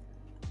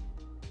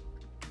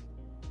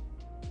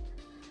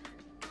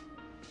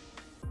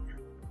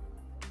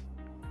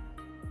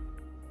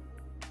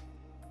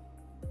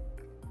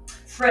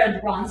 Fred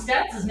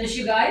Ronstadt says, miss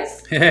you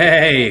guys.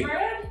 Hey!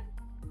 Fred?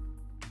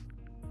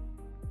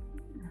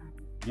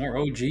 More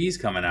OGs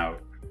coming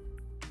out.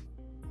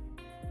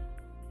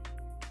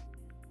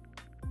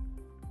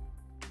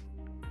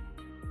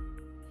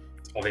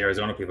 All the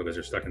Arizona people because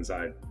they're stuck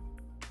inside.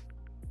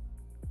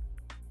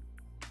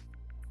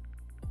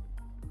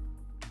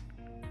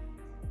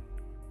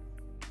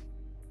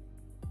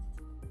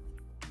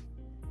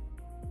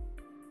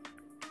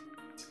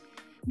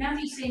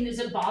 Matthew's saying, does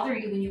it bother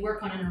you when you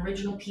work on an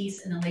original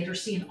piece and then later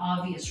see an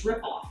obvious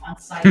ripoff on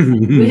sites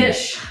like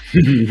Wish,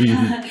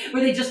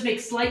 where they just make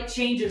slight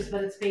changes,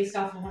 but it's based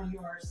off of one of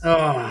yours?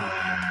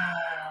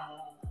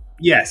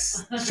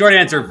 Yes. Short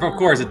answer, of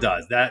course it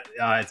does. That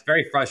it's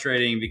very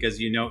frustrating because,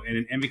 you know,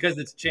 and because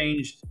it's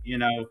changed, you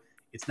know,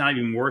 it's not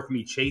even worth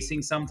me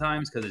chasing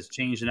sometimes because it's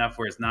changed enough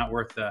where it's not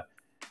worth the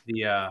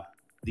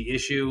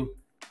issue.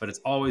 But it's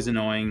always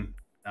annoying,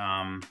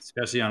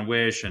 especially on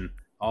Wish and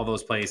all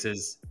those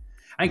places.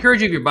 I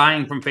encourage you, if you're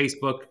buying from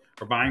Facebook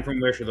or buying from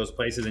Wish or those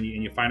places and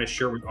you find a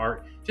shirt with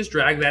art, just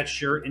drag that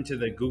shirt into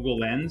the Google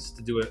Lens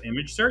to do an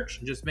image search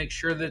and just make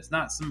sure that it's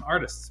not some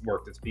artist's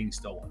work that's being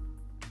stolen.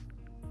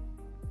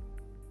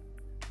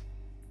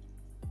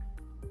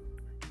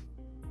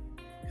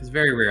 Because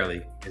very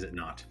rarely is it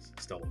not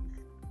stolen.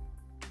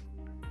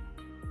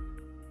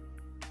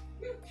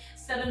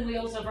 Seven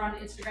Wheels over on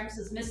Instagram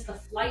says, miss the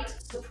flight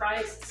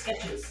surprise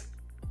sketches.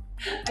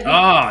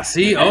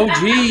 See,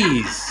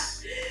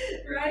 OGs.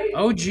 Right?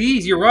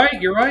 OGs, you're right.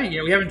 You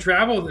know, we haven't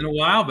traveled in a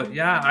while, but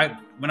yeah,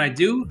 when I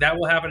do, that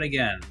will happen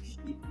again.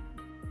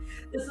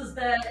 This is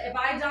the, if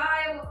I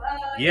die,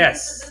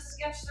 yes. this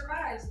sketch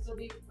survives, it'll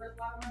be worth a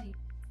lot of money.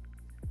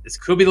 This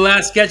could be the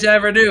last sketch I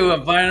ever do.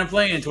 I'm flying a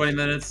plane in 20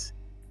 minutes.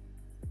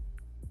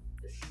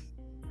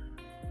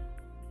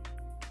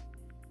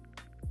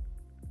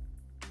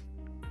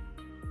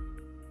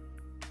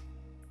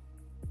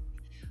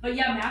 But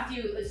yeah,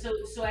 Matthew,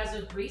 so as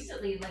of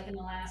recently, like in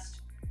the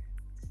last,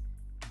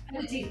 I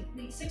would say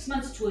 6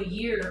 months to a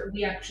year,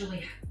 we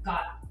actually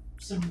got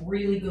some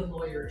really good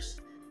lawyers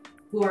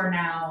who are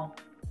now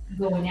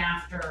going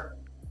after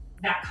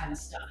that kind of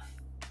stuff.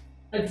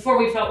 Like before,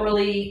 we felt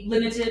really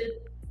limited.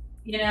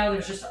 You know,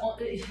 it's just hard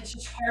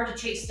to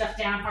chase stuff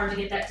down, hard to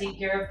get that taken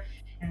care of.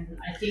 And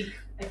I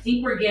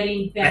think we're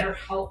getting better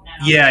help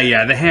now.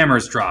 Yeah, the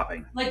hammer's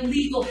dropping. Like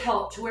legal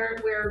help to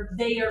where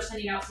they are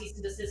sending out cease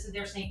and desist, and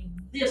they're saying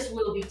this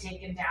will be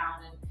taken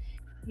down. And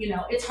you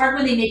know, it's hard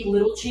when they make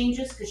little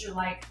changes because you're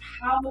like,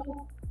 how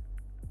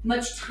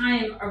much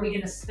time are we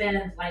going to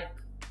spend like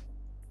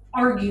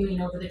arguing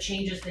over the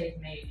changes they've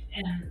made?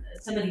 And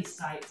some of these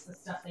sites, the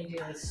stuff they do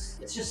it's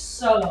just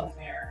so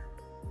unfair.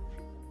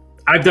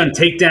 I've done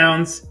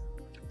takedowns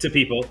to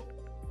people,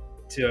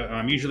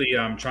 to usually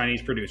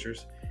Chinese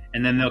producers,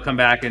 and then they'll come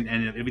back and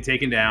it'll be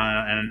taken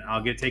down, and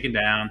I'll get taken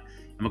down,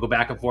 and we'll go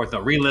back and forth.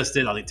 They'll relist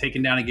it, I'll get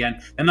taken down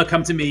again. Then they'll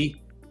come to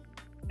me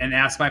and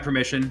ask my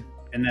permission,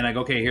 and then I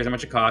go, okay, here's how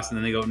much it costs, and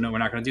then they go, no, we're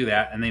not going to do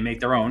that, and they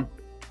make their own,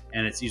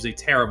 and it's usually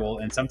terrible.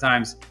 And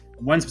sometimes,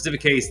 one specific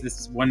case,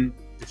 this one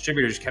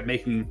distributor just kept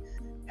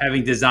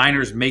having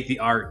designers make the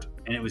art,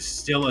 and it was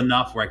still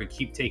enough where I could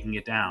keep taking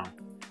it down.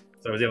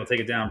 So I was able to take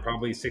it down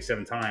probably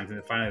 6-7 times, and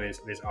then finally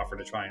they just offered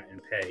to try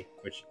and pay,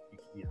 which,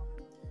 you know,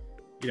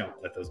 you don't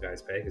let those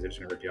guys pay because they're just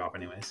going to rip you off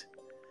anyways.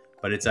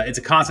 But it's a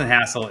constant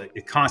hassle.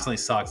 It constantly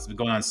sucks. It's been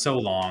going on so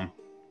long,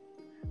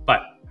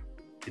 but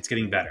it's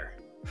getting better.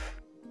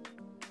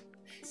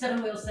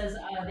 Seven Wheel says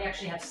they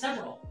actually have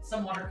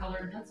some watercolor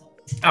and pencil.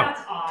 Oh.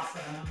 That's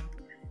awesome.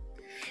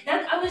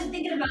 I was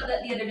thinking about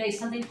that the other day.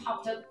 Something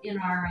popped up in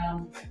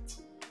our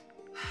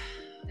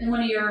in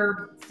one of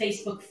your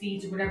Facebook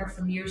feeds or whatever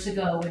from years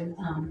ago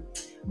when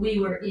we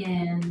were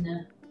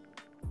in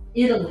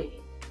Italy,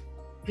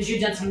 because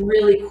you've done some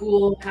really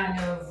cool kind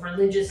of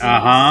religious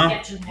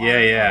sketch and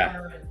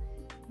watercolor.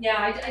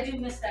 I do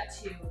miss that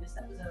too. I guess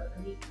that was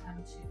a neat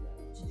time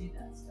to do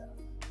that stuff.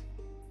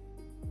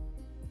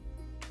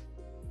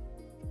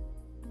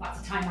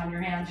 Lots of time on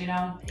your hands, you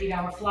know,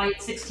 8-hour flight,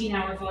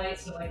 16-hour flight,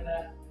 stuff like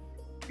that.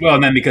 Well,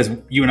 and then because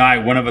you and I,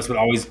 one of us would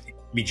always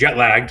be jet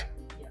lagged.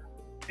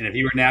 And if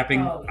you were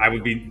napping, I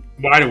would be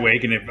wide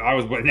awake. And if I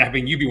was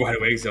napping, you'd be wide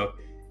awake. So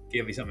it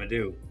gave me something to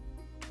do.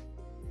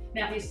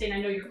 Matthew's saying, I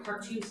know your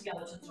cartoon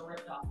skeletons are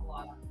ripped off a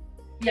lot.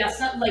 Yeah,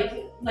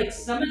 like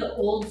some of the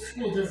old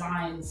school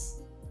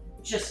designs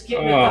just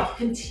get ripped off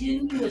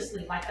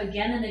continuously, like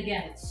again and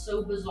again. It's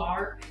so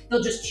bizarre.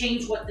 They'll just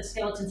change what the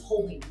skeleton's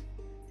holding.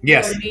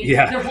 Yes, you know what I mean?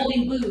 Yeah. They're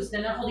holding booze,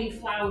 then they're holding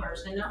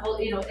flowers, then they're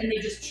holding, you know, and they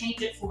just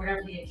change it for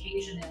whatever the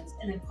occasion is,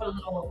 and then put a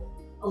little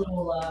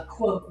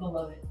quote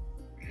below it.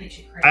 Makes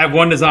you crazy. I have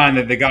one design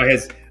that the guy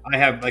has. I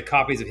have like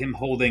copies of him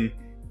holding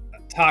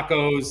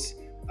tacos,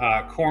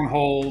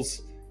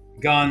 cornholes,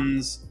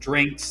 guns,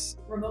 drinks,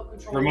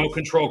 remote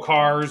control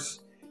cars.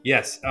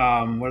 Yes.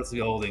 What else are we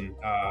holding?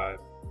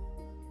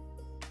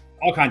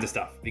 All kinds of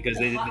stuff because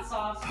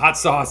hot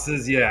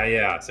sauces.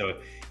 Yeah. So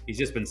he's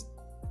just been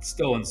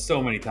stolen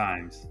so many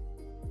times.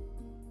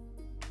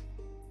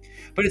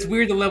 But it's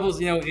weird the levels,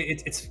 you know,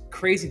 it's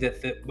crazy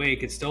that the way it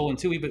gets stolen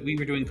too. We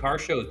were doing car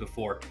shows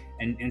before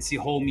and see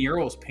whole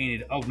murals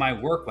painted of my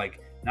work,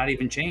 like not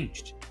even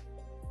changed,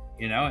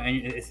 you know, and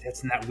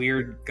it's in that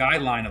weird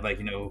guideline of like,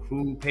 you know,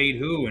 who paid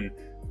who and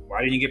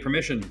why didn't you get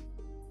permission?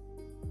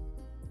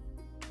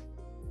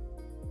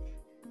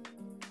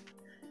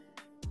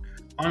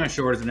 Long and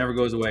short is it never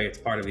goes away. It's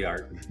part of the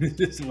art. It's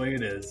just the way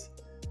it is.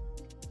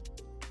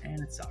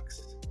 And it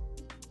sucks.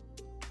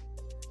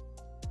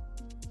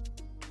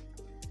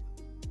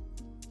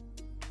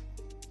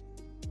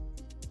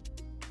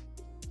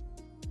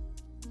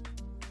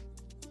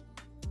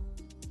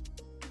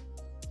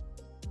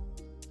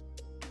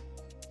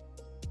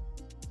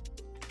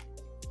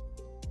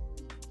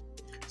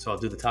 So I'll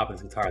do the top of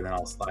the guitar, then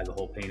I'll slide the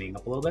whole painting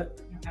up a little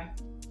bit. Okay.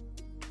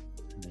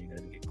 And then you're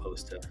going to get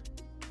close to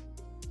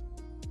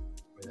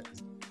where that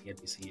can't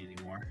be seen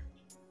anymore.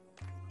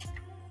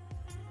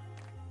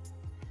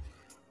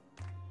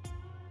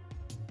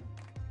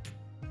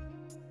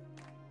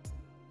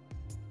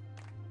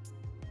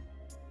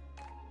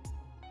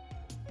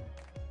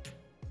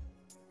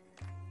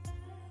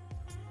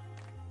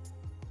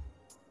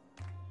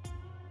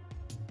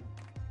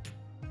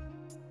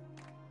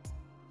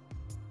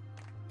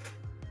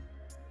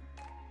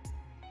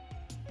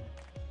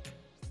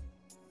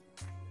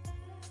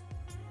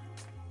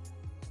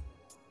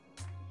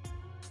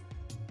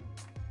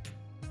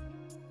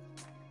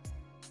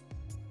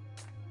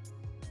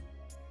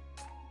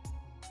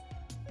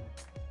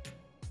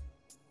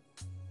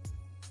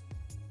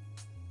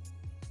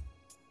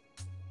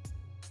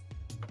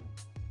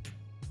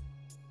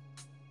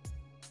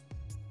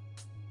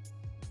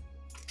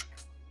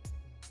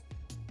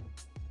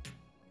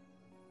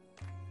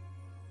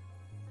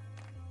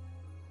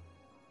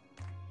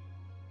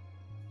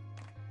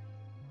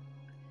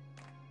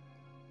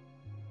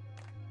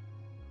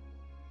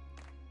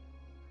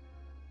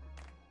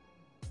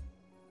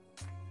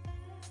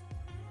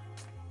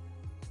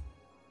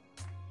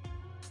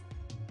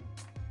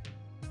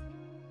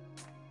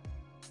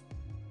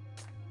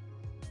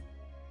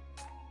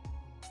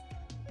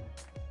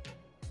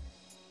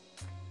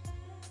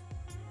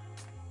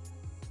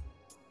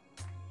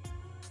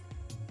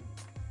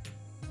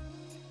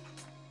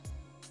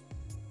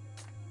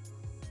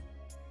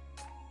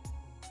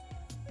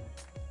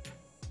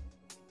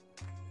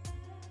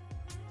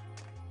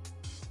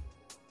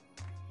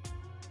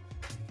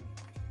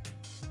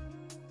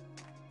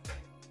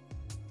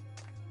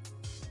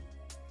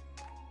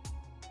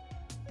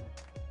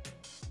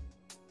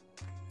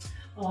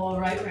 Oh,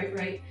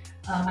 right.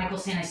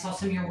 Michael's saying I saw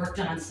some of your work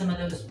done on some of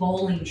those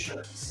bowling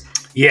shirts.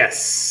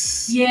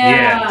 Yes.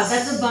 Yeah, yes.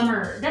 that's a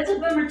bummer. That's a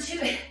bummer too.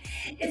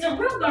 It's a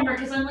real bummer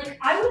because I'm like,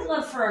 I would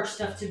love for our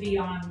stuff to be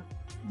on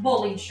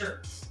bowling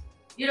shirts.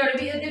 You know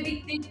what I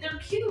mean? They're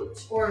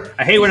cute. Or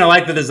I hate when I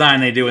like the design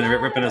they do when they're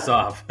ripping us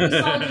off. We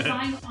saw a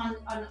design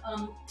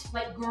on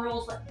like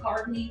girls like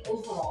gardening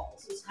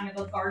overalls. It was kind of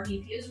a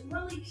gardening. It was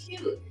really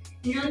cute.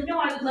 And you're like, no,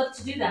 I would love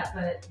to do that,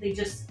 but they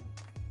just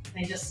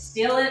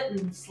steal it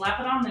and slap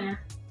it on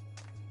there.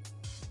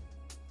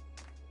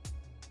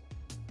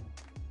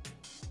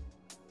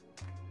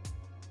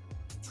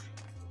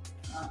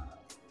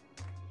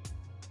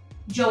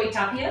 Joey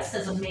Tapia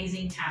says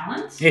amazing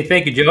talent. Hey,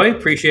 thank you, Joey.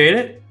 Appreciate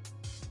it.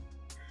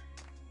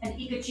 And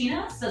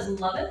Ikachina says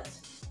love it.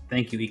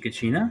 Thank you,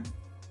 Ikachina.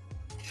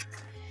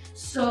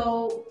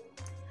 So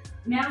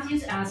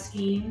Matthew's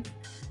asking,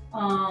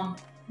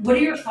 what are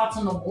your thoughts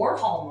on the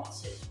Warhol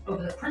lawsuit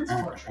over the Prince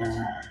portrait?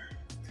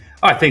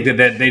 I think that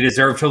they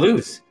deserve to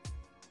lose.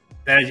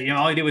 That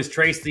all he did was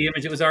trace the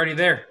image that was already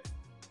there.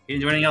 He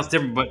didn't do anything else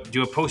different but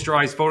do a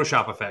posterized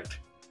Photoshop effect,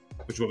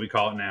 which is what we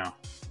call it now.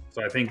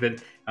 So I think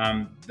that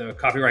the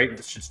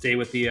copyright should stay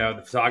with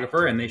the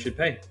photographer, and they should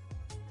pay.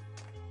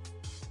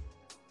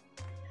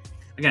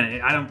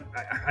 Again,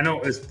 I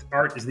know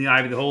art is in the eye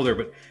of the beholder,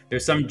 but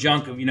there's some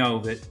junk of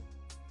that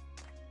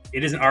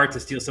it isn't art to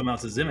steal someone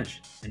else's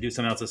image and do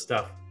someone else's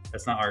stuff.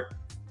 That's not art.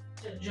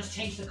 To just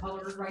change the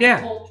color, right?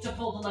 Yeah. To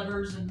pull the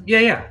levers and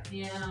yeah.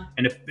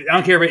 And I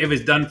don't care if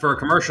it's done for a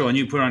commercial and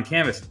you put it on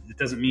canvas, it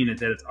doesn't mean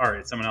that it's art.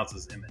 It's someone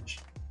else's image.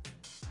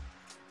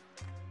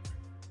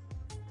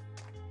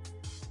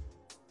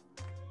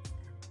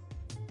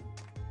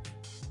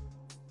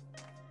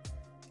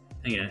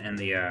 And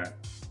the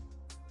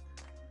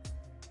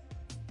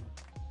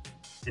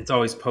it's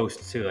always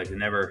post too. Like they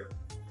never.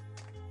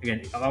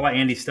 Again, a lot of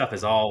Andy's stuff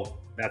is all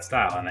that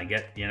style, and I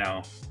get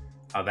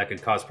how that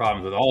could cause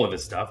problems with all of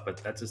his stuff, but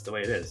that's just the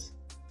way it is.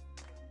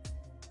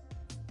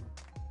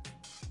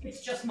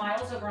 It's just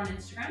Miles over on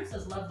Instagram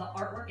says love the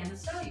artwork and the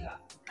style you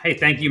got. Hey,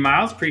 thank you,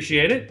 Miles.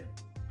 Appreciate it.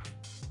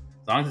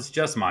 As long as it's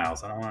just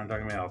Miles, I don't want to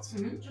talk about anybody else.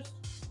 Mm-hmm, just.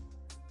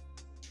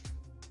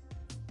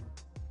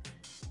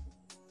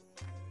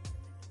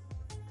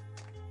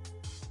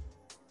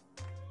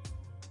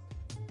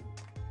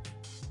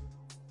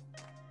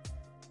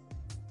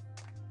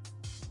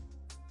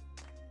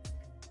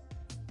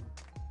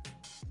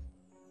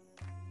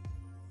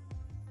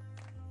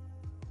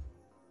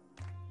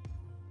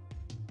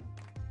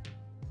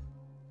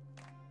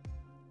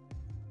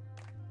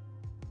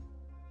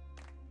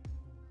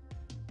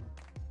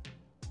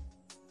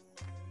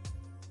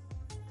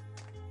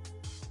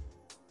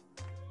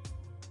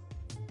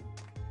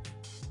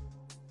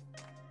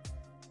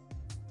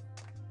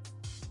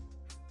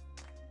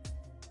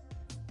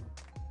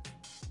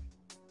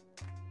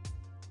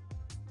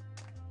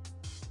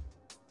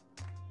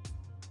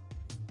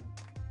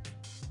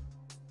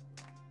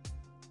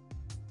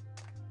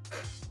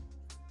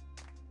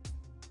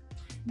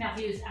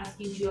 Matthew is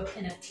asking, do you have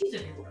NFTs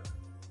of your work?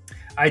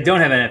 I don't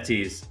have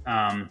NFTs.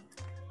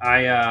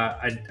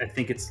 I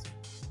think it's.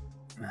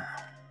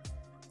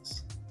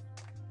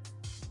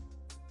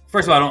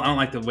 First of all, I don't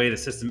like the way the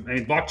system. I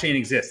mean, blockchain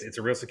exists. It's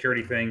a real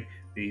security thing.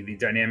 The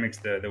dynamics,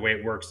 the way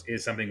it works,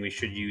 is something we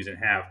should use and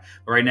have.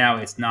 But right now,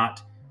 it's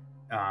not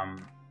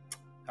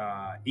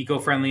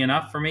eco-friendly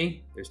enough for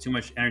me. There's too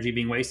much energy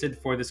being wasted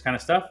for this kind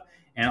of stuff.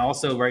 And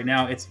also, right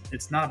now,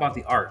 it's not about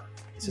the art.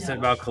 It's just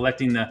about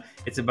collecting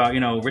it's about,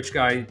 rich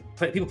guy,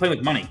 people play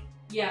with money.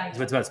 Yeah.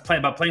 It's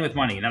about playing with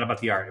money, not about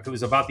the art. If it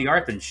was about the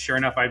art, then sure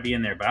enough, I'd be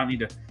in there. But I don't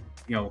need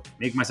to,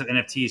 make myself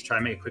NFTs, try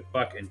to make a quick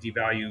buck and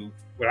devalue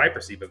what I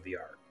perceive of the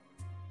art.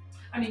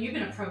 I mean, you've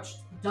been approached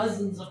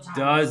dozens of times.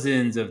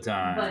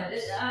 But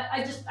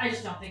I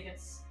just don't think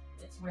it's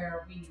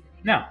where we need to be.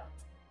 No.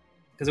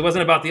 Because it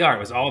wasn't about the art. It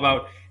was all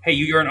about, hey,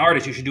 you're an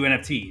artist, you should do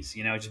NFTs.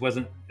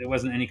 It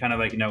wasn't any kind of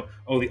like,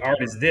 oh, the art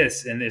is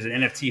this and there's an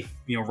NFT,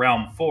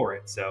 realm for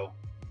it. So.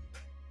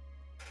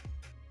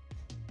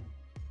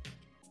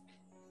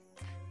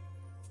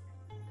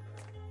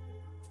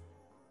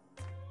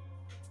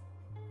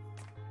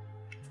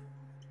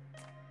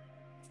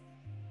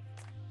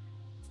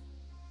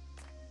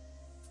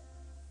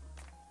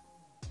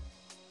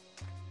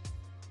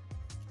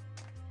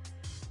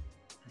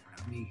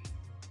 Let me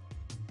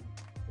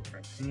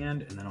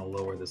hand, and then I'll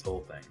lower this whole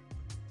thing.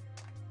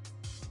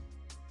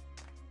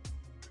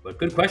 But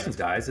good questions,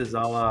 guys. This is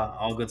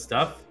all good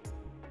stuff.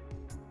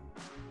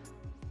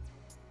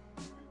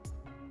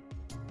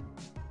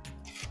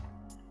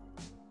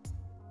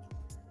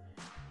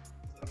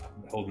 I'm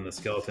holding the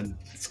skeleton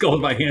skull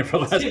in my hand for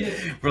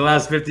the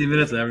last 15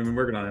 minutes. I haven't been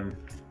working on him.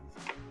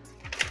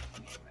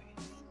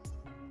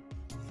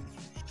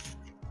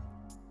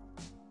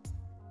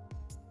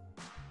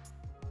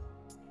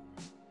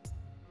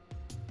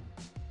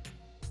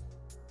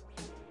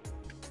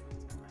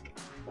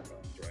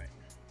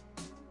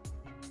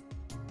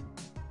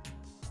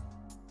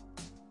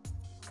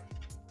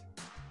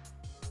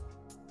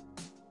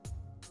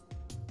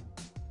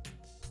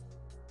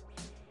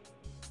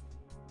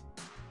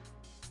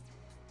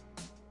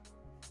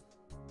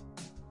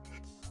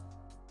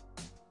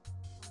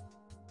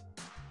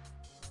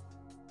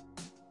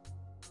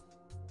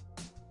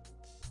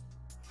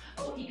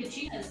 Oh,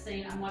 Pikachu is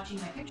saying I'm watching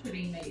my picture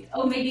being made.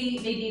 Oh,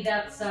 maybe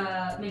that's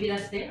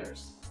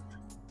theirs.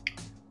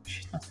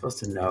 She's not supposed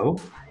to know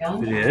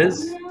If it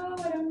is. I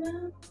don't know.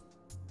 I'm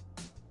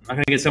not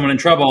gonna get someone in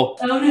trouble.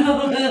 Oh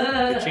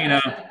no.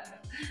 Katrina.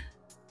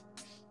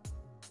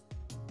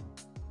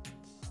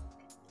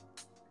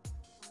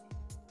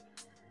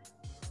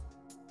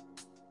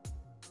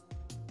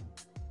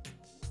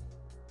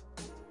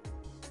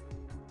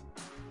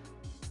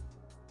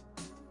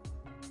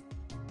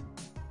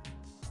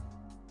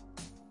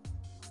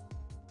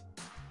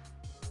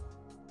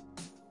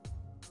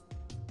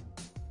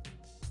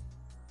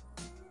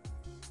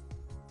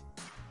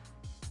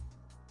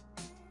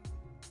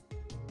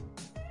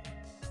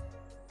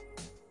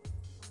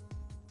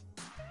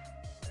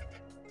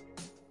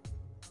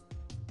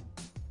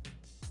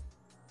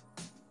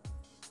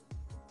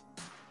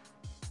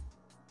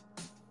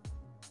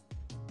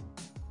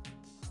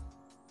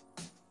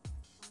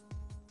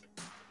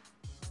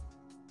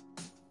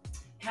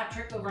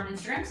 Patrick over on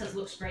Instagram says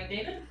looks great,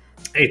 David.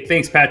 Hey,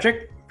 thanks,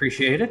 Patrick.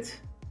 Appreciate it.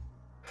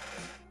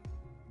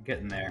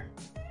 Getting there.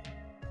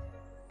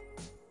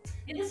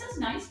 Yeah, this is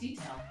nice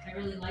detail. I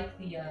really like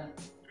the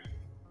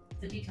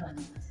detailing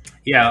of this.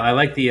 Yeah, I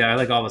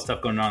like all the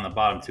stuff going on the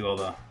bottom too. All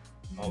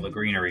the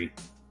greenery.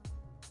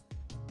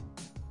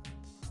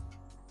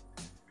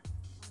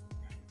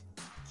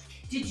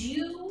 Did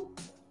you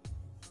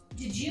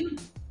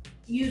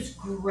use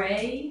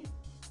gray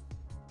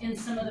in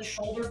some of the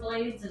shoulder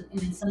blades and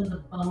in some of the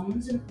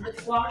bones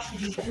with gouache?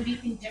 Did you do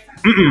anything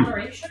different with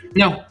coloration?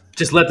 No,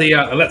 just let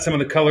I let some of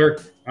the color,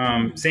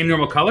 same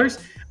normal colors.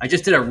 I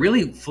just did a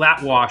really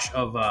flat wash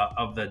of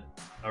a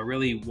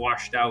really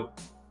washed out.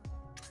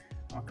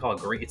 I'll call it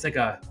green. It's like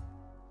a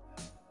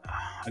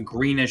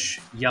greenish,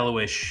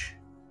 yellowish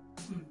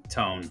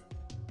tone.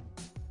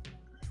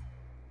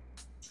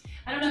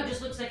 I don't know. It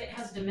just looks like it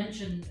has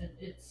dimension.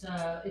 It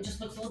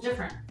just looks a little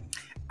different.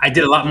 I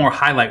did a lot more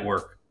highlight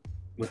work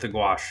with the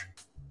gouache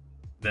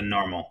than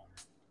normal.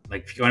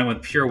 Like going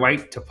with pure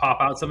white to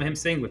pop out some of him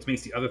things, which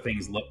makes the other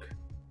things look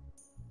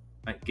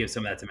like give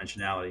some of that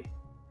dimensionality.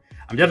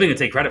 I'm definitely gonna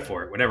take credit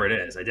for it, whatever it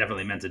is. I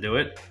definitely meant to do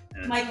it.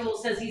 Michael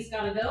says he's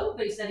got to go,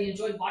 but he said he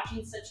enjoyed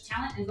watching such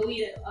talent and go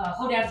eat a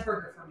Hodad's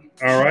burger for me.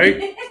 All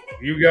right,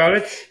 you got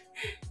it.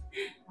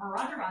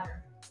 Roger, Roger.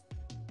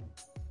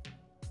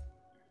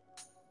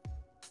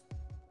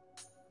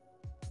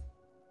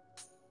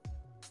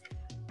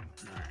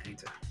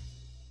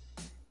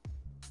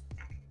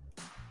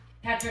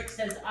 Patrick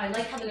says, I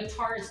like how the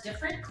guitar is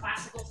different,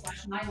 classical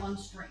 / nylon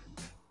string.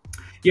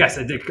 Yes,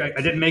 I did.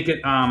 I didn't make it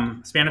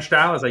Spanish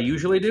style as I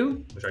usually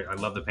do, which I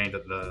love to paint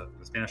the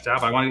Spanish style,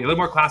 but I want to be a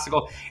little more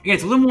classical. Again,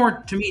 it's a little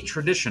more, to me,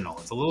 traditional.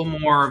 It's a little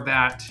more of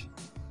that,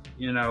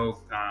 the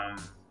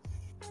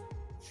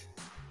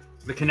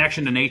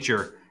connection to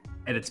nature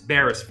at its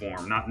barest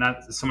form,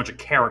 not so much a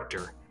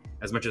character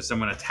as much as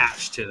someone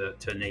attached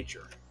to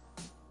nature.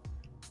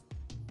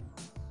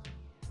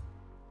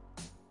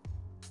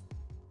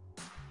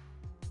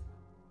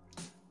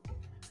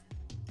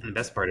 And the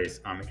best part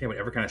is, I can't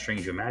whatever kind of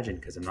strings you imagine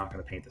because I'm not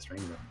going to paint the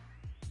strings on.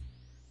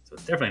 So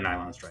it's definitely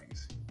nylon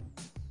strings.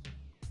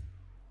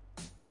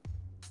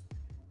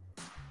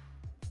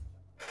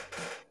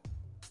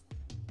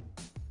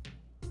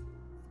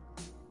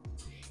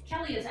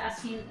 Kelly is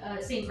asking,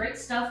 saying, great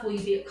stuff. Will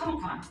you be at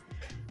Comic-Con?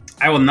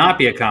 I will not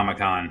be at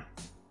Comic-Con,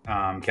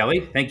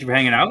 Kelly. Thank you for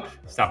hanging out,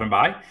 stopping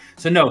by.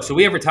 So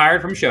we have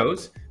retired from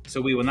shows,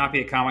 so we will not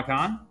be at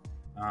Comic-Con.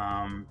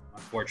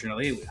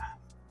 Unfortunately,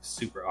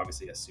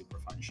 obviously a super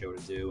fun show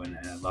to do, and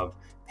I love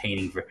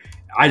painting.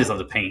 I just love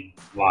to paint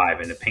live,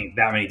 and to paint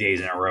that many days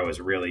in a row is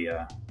really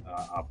a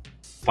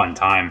fun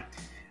time.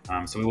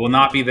 So we will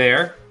not be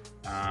there.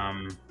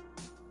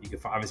 You can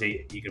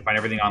find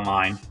everything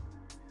online,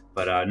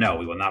 but no,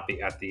 we will not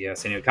be at the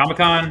San Diego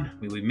Comic-Con.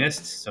 We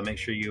missed, so make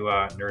sure you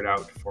nerd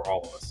out for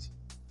all of us.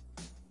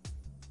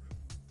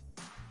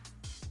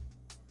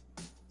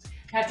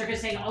 Patrick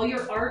is saying all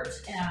your art,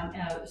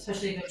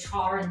 especially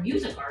guitar and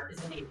music art,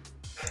 is amazing.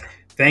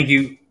 Thank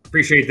you.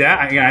 Appreciate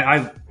that.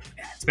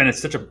 It's been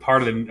such a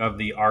part of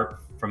the art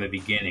from the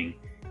beginning.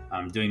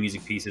 Doing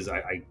music pieces.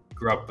 I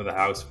grew up with a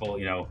house full,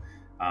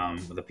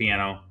 with a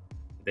piano.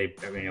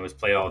 It was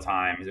played all the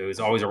time. It was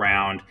always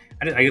around.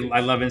 I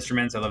love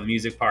instruments. I love the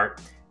music part.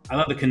 I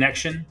love the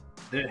connection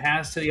that it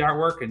has to the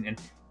artwork and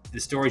the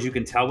stories you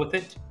can tell with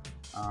it.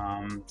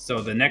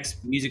 So the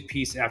next music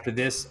piece after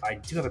this, I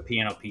do have a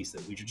piano piece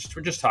that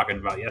we're just talking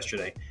about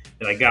yesterday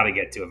that I got to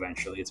get to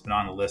eventually. It's been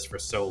on the list for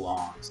so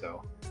long.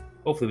 So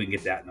hopefully we can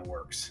get that in the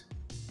works.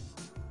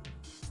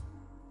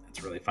 That's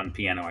a really fun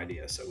piano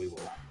idea. So we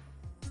will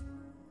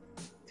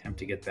attempt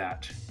to get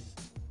that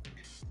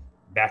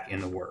back in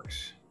the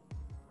works.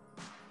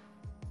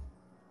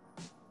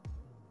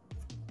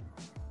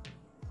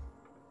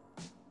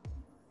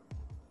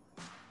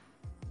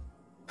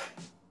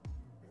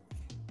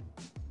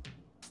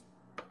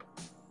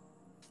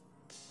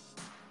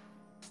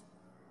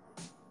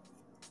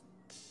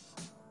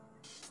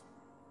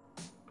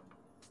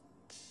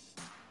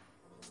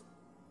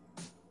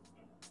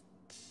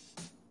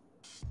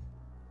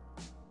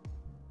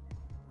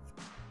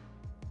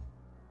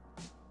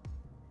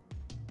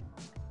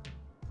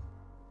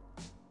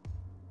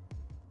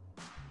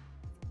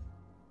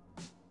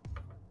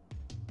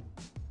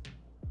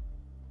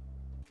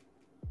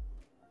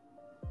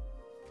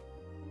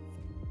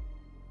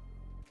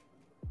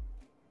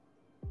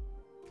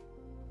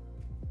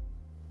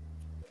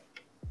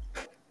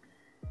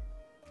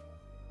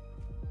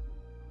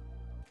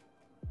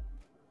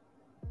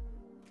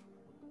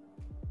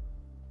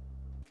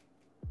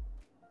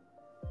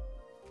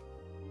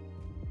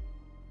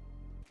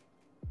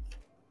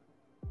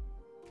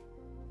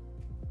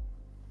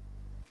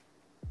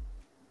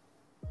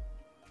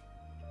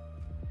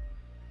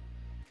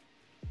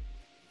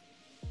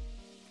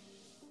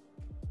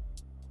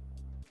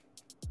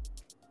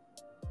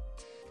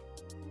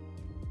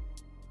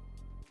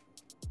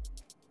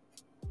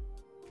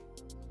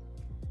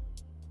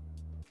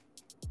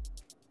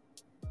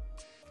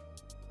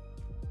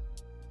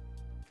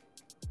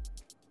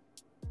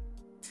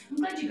 I'm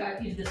glad you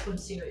did this one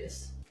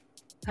serious,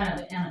 kind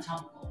of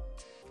anatomical.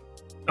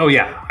 Oh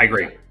yeah, I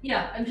agree.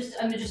 Yeah, I'm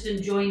just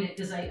enjoying it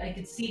because I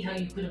could see how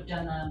you could have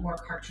done a more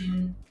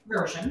cartoon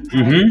version.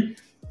 Right? Mm-hmm.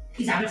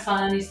 He's having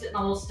fun. He's sitting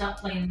all little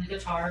stuff playing the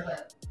guitar,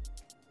 but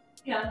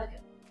yeah, I like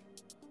it.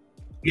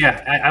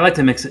 Yeah, I like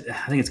to mix it.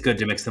 I think it's good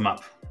to mix them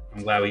up.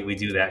 I'm glad we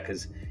do that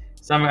because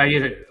some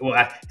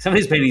of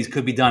these paintings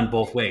could be done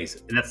both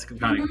ways, and that's the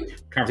kind of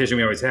conversation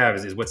we always have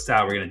is what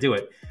style we're going to do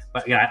it.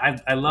 But yeah,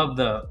 I love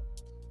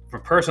from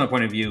a personal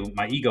point of view,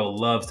 my ego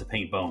loves to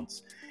paint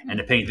bones. And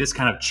to paint this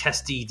kind of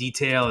chesty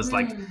detail is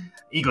like,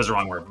 ego's the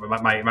wrong word,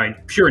 but my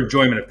pure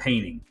enjoyment of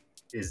painting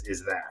is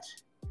that.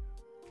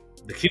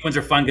 The cute ones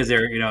are fun because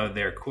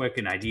they're quick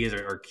and ideas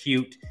are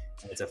cute.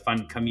 And it's a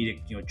fun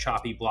comedic,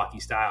 choppy, blocky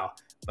style.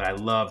 But I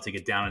love to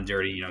get down and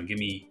dirty. Give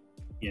me,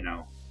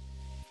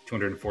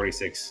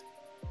 246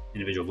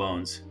 individual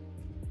bones.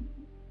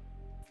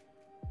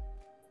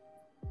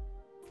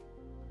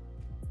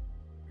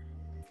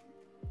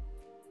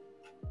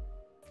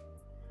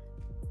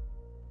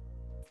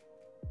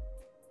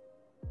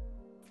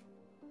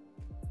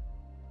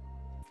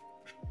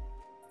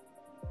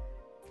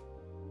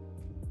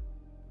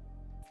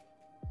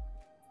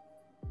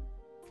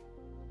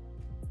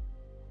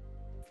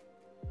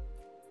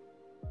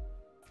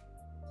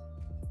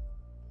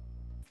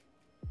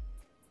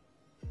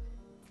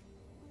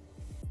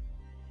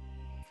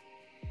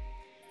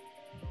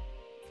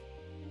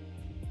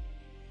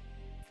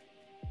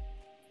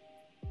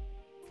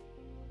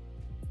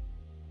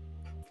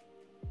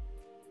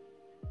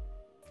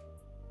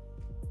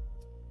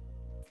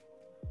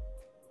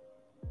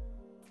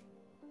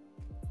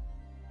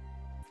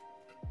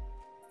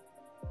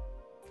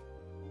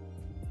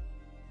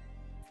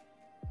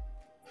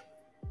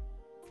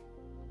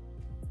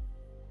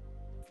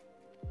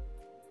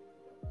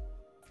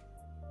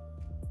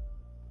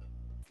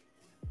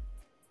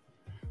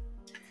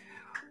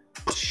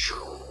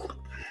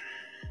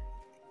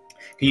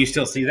 Can you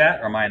still see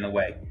that, or am I in the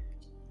way?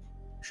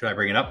 Should I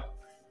bring it up?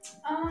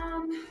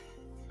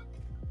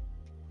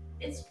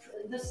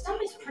 The stuff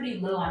is pretty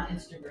low on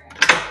Instagram.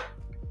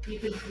 You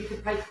could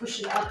probably push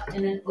it up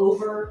and then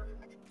over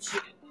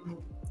to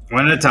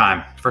one at a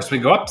time. First we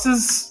go up.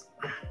 How's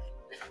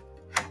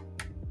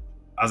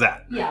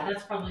that? Yeah,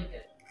 that's probably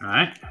good. All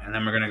right, and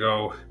then we're gonna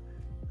go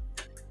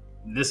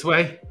this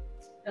way.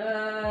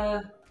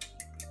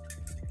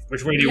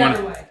 Which way do you want?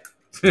 The other way.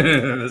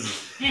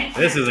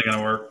 This isn't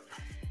gonna work.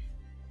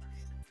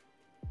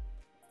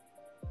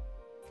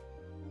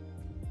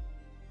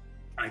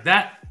 Like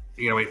that.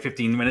 You gotta wait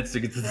 15 minutes to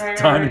get to the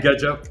time to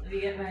catch up. Let me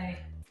get my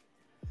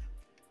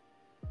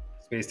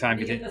space-time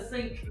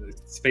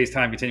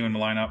continuing to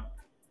line up.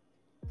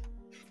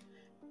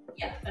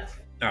 Yeah, that's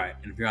good. All right,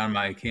 and if you're on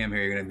my cam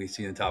here, you're gonna be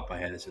seeing the top of my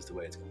head. It's just the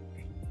way it's gonna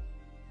be.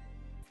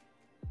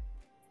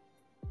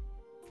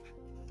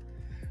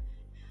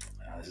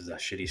 This is a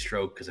shitty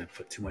stroke because I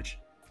put too much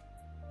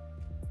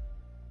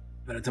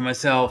credit to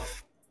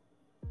myself.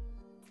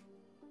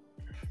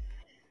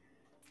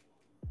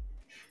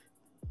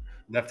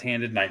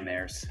 Left-handed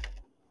nightmares.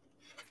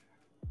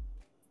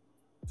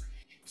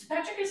 So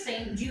Patrick is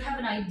saying, do you have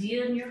an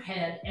idea in your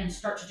head and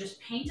start to just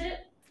paint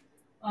it?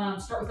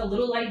 Start with a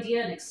little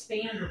idea and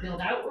expand or build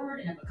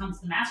outward, and it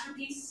becomes the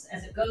masterpiece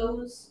as it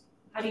goes.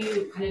 How do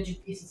you kind of do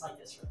pieces like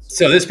this?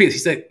 So this piece, he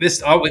said,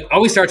 this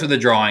always starts with a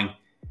drawing,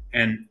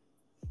 and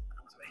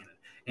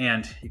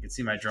you can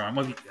see my drawing.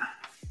 Well,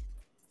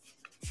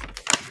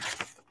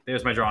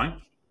 there's my drawing.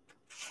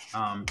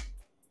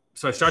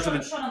 So I start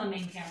with the on the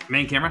main camera.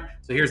 Main camera.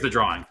 So here's the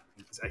drawing.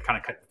 I kind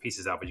of cut the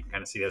pieces out, but you can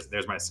kind of see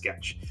there's my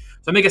sketch.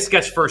 So I make a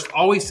sketch first. I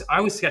always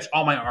sketch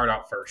all my art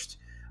out first.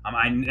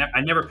 I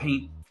never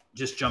paint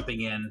just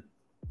jumping in,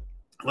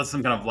 unless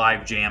some kind of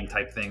live jam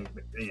type thing.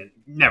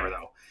 Never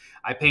though.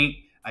 I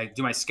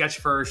do my sketch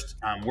first,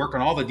 work on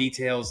all the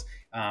details,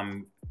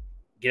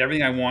 get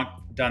everything I want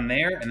done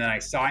there, and then I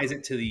size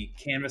it to the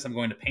canvas I'm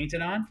going to paint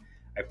it on.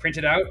 I print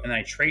it out, and then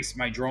I trace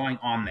my drawing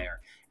on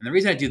there. And the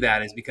reason I do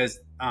that is because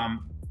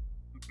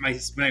when I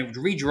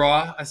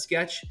redraw a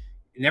sketch,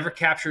 it never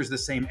captures the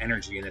same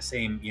energy and the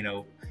same,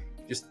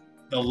 just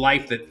the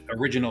life that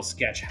original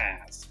sketch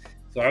has.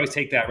 So I always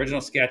take that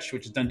original sketch,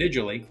 which is done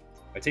digitally.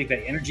 I take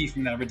that energy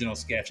from that original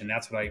sketch, and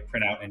that's what I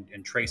print out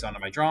and trace onto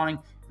my drawing,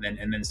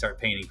 and then start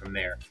painting from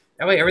there.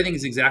 That way, everything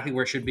is exactly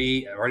where it should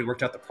be. I've already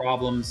worked out the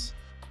problems.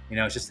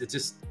 It's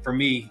just for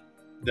me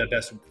the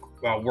best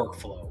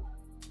workflow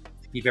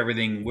to keep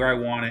everything where I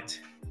want it.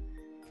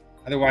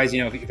 Otherwise,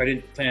 if I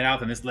didn't plan it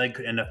out, then this leg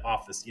could end up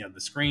off this, the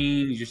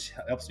screen. It just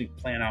helps me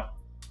plan out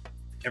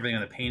everything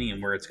on the painting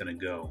and where it's going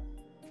to go.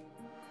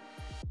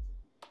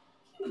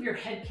 Move your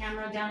head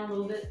camera down a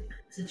little bit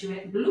since you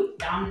went bloop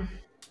down.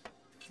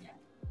 Yeah.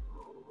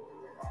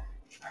 All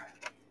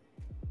right.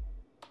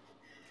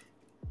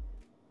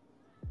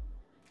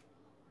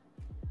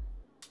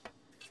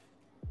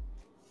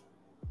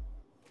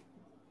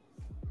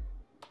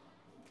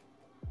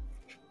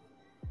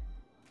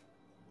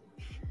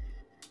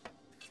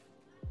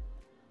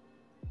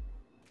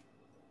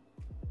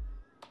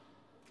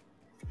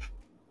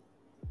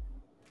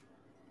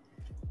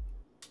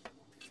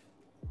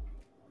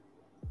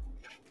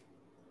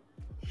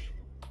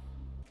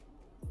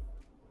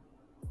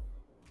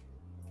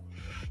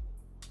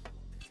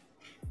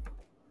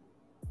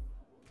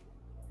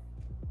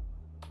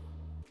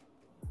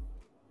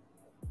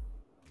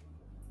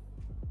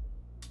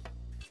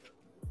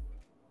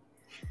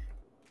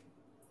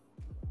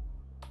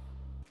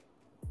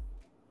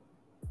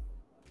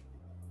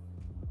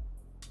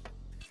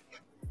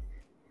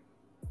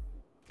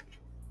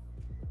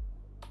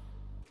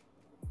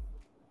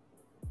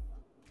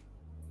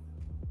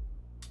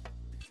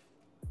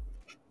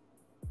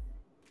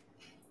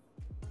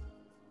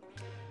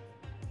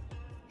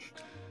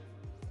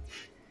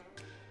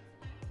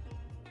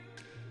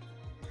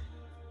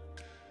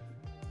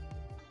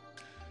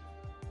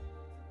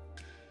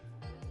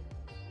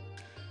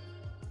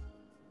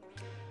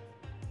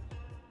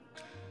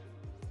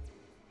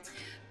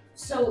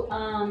 So,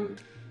 I'm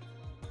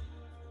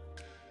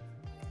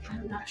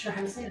not sure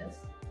how to say this.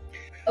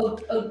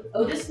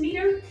 Otis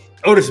meter?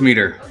 Otis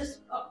meter.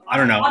 I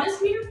don't know.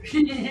 Otis meter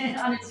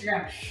on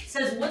Instagram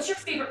says, "What's your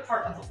favorite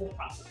part of the whole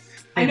process?"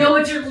 I know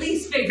it's your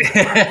least favorite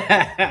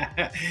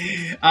part.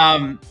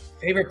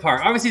 Favorite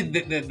part, obviously,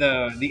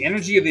 the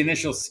energy of the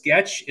initial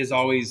sketch is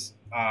always.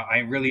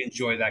 I really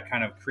enjoy that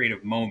kind of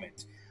creative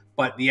moment.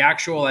 But the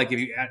actual, like, if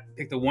you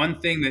pick the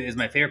one thing that is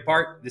my favorite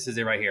part, this is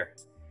it right here.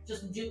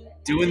 Just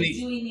doing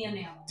the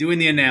enamel. Doing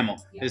the enamel.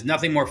 Yeah. There's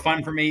nothing more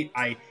fun for me.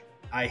 I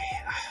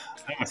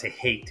don't want to say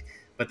hate,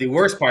 but the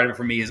worst part of it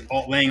for me is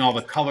laying all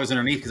the colors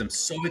underneath, because I'm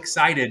so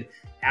excited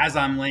as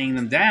I'm laying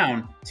them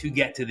down to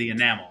get to the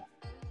enamel.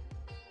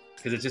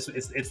 Because it's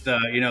the,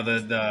 you know,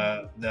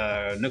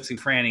 the nooks and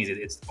crannies.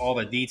 It's all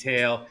the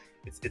detail.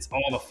 It's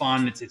all the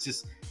fun.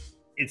 It's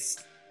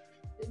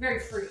very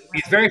free. Right?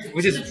 It's very,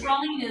 which so the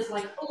drawing is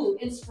like, oh,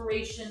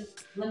 inspiration.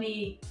 Let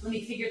me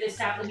figure this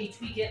out. Let me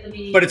tweak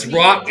it. But it's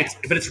wrought.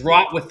 It's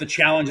wrought with the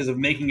challenges of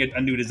making a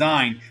new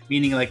design.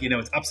 Meaning, like, you know,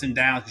 it's ups and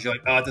downs. Because you're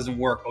like, oh, it doesn't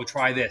work. Oh,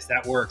 try this.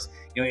 That works.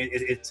 You know,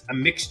 it's a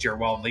mixture.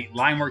 While the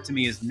line work to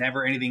me is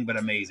never anything but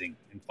amazing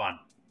and fun.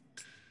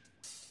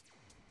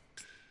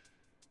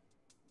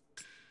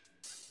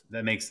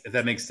 If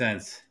that makes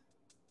sense.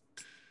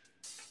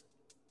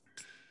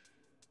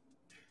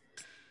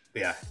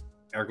 But yeah.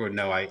 Eric would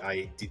know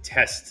I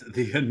detest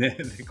the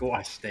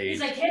gouache stage. He's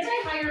like, can't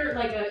I hire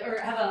like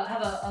have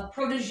a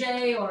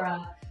protege or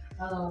a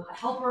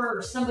helper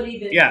or somebody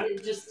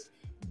that just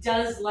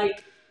does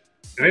like.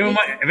 If anyone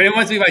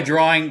wants to be my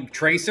drawing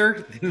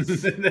tracer,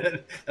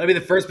 that'll be the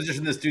first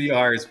position the studio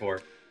hires for.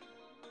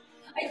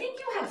 I think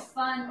you have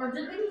fun, or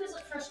maybe does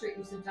it frustrate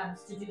you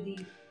sometimes to do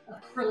the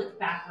acrylic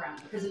background,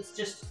 because it's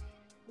just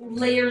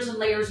layers and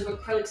layers of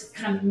acrylics. It's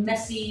kind of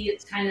messy.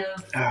 It's kind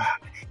of.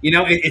 You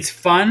know, it's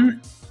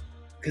fun.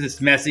 Because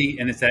it's messy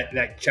and it's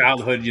that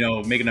childhood, you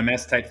know, making a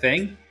mess type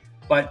thing.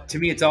 But to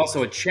me, it's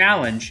also a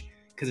challenge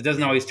because it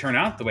doesn't always turn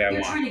out the way I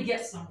want. You're trying to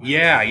get somewhere.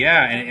 Yeah,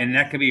 and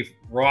that can be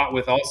wrought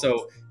with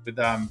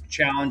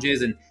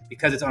challenges, and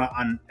because it's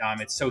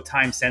it's so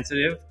time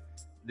sensitive.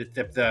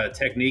 The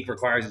technique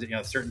requires, you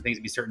know, certain things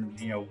to be certain,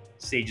 you know,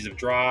 stages of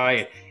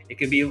dry. It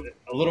can be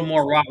a little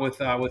more wrought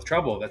with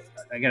trouble. That's,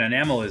 again,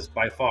 enamel is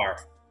by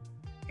far,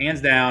 hands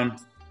down,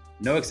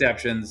 no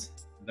exceptions,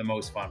 the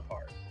most fun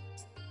part.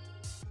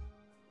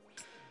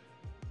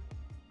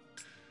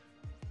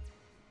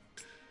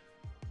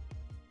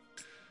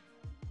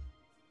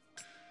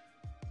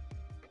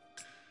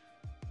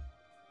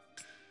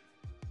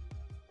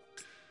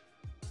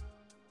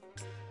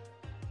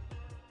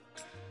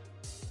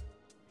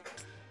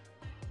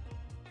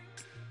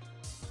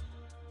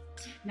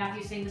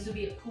 Matthew's saying this would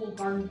be a cool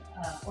garden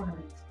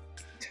ornament.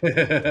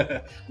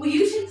 Well,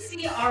 you should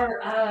see our,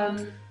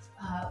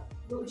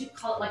 what would you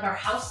call it, like our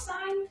house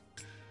sign?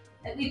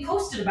 We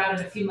posted about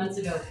it a few months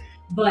ago,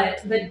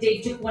 but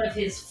Dave took one of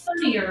his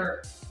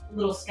funnier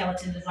little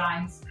skeleton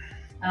designs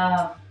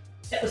that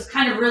was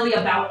kind of really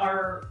about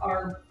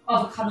our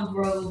avocado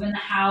grove and the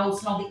house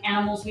and all the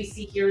animals we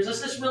see here. It's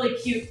just this really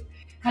cute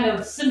kind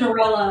of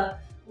Cinderella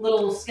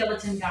little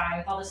skeleton guy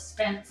with all this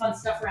fun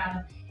stuff around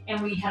him. And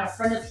we had a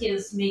friend of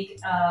his make,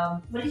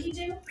 what did he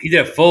do? He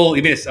made a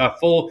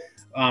full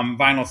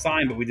vinyl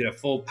sign, but we did a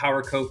full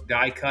power coat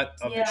die cut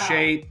of the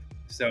shape.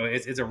 So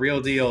it's a real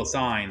deal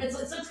sign. It's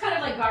kind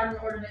of like garden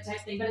ornament type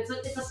thing, but it's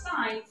a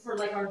sign for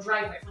like our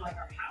driveway, for like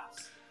our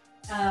house.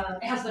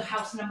 It has the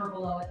house number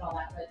below it and all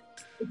that, but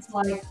it's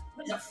like,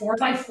 what is it,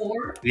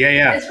 4x4?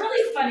 Yeah. It's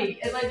really funny.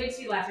 It like makes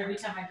me laugh every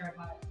time I drive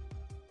by it.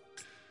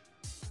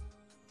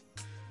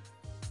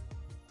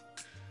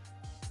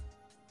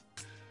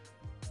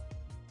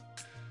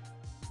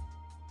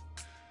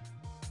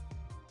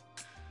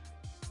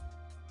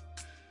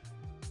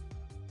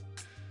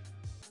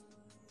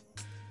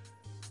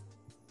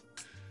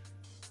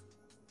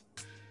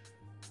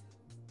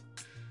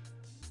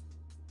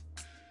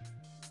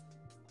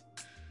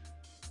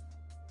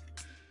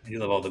 I do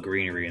love all the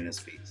greenery in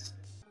this piece.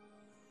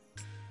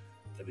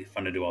 It'll be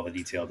fun to do all the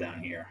detail down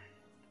here.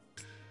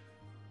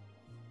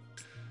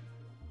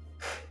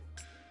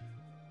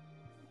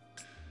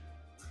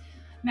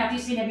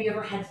 Matthew, have you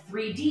ever had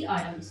 3D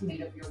items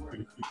made of your work?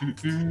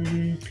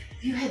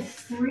 You had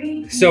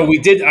 3D? So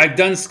I've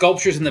done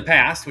sculptures in the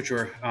past, which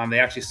were, they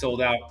actually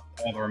sold out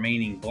all the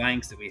remaining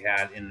blanks that we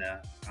had in the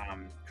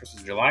Christmas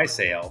and July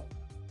sale.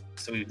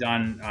 So I've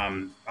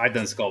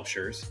done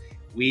sculptures.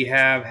 We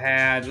have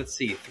had, let's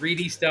see,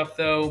 3D stuff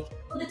though.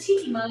 Well, the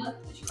tiki mug.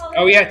 What you call it?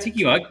 Oh yeah,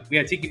 tiki mug. We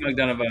had tiki mug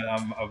done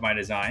of my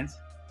designs.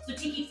 So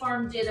Tiki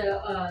Farm did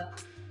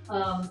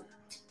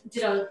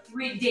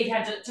Dave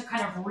had to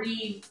kind of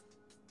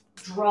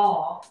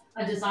redraw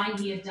a design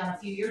he had done a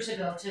few years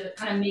ago to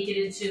kind of make it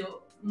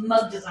into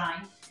mug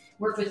design.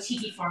 Worked with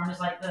Tiki Farm as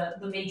like the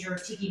major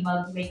tiki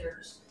mug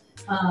makers.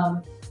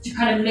 To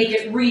kind of make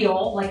it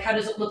real, like how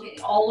does it look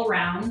all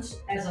around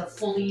as a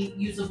fully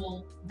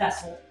usable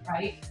vessel,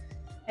 right?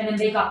 And then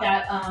they got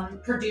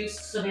that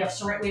produced, so we have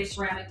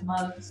ceramic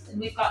mugs, and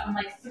we've gotten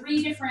like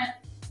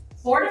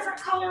 4 different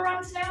color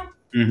runs now.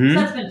 Mm-hmm. So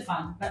that's been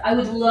fun. But I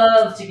would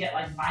love to get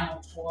like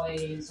vinyl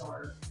toys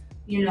or,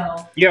 you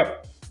know,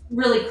 Yep.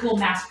 really cool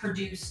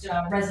mass-produced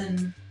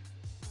resin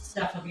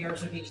stuff of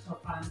yours would be so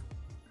fun.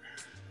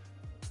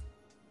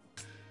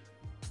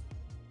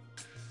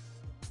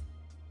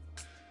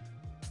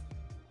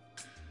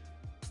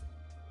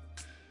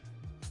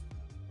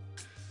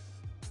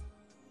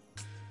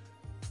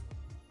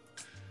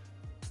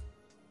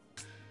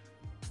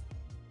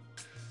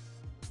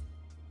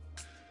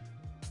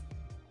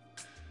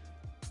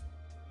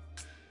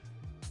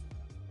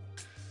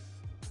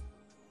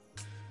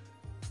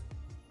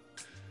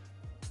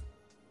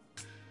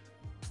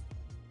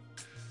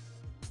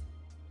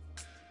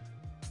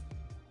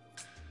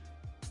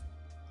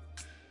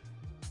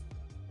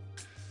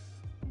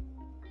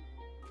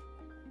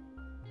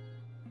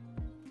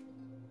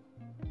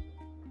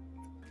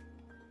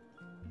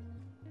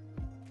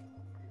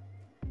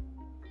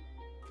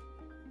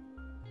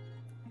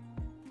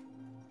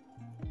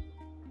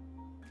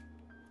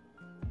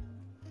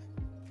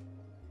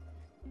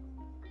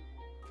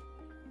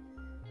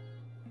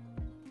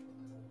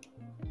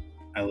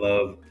 I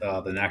love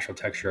the natural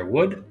texture of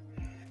wood.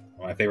 One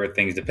of my favorite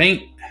things to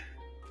paint.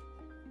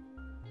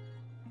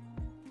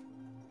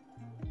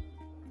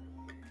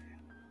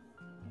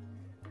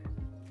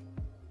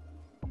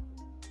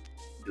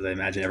 Because I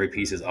imagine every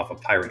piece is off a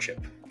pirate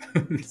ship.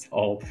 It's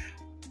all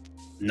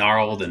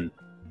gnarled and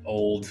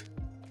old.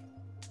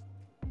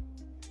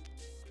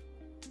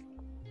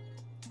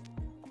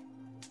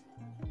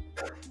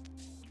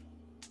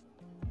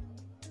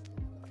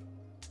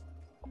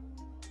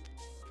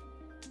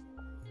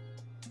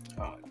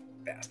 Oh,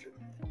 bastard.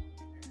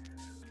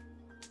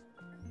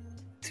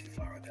 Too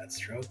far with that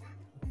stroke.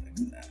 We'll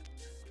fix that.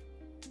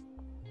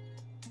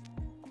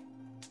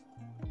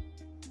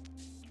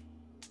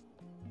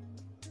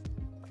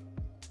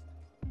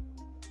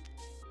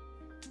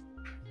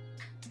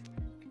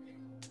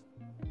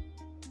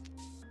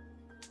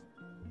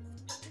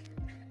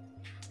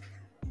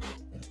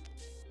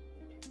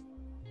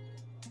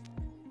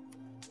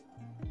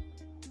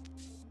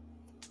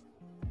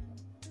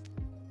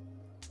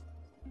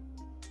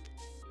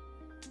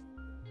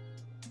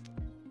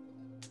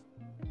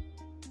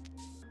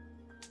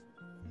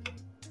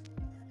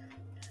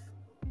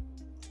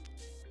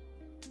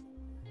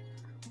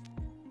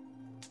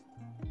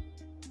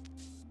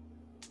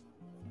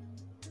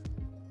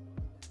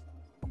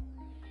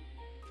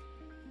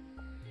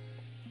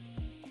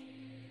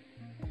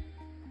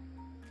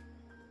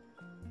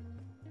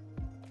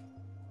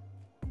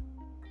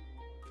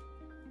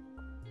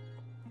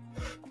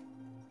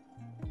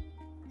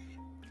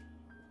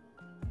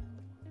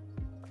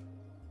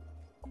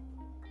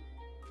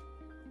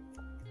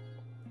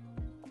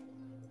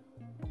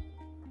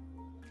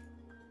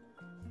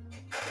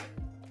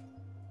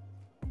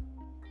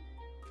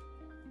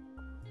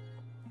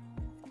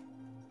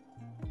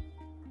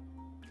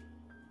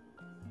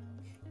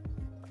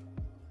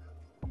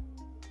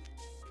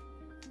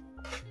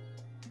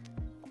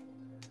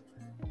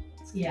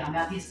 Yeah,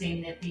 Matthew's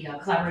saying that the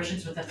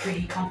collaborations with a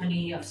 3D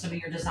company of some of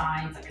your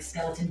designs, like a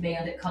skeleton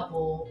bandit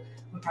couple,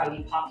 would probably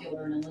be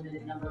popular in a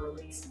limited number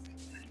release.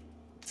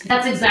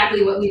 That's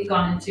exactly what we've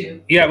gone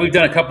into. Yeah, we've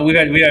done a couple. We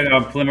had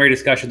preliminary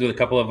discussions with a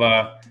couple of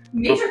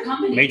Major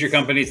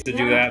companies to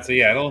do that. So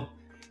yeah, it'll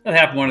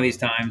happen one of these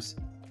times.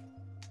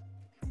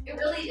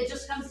 It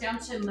just comes down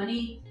to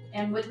money,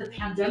 and with the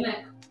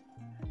pandemic,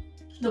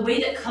 the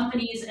way that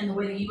companies and the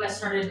way the U.S.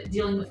 started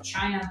dealing with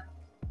China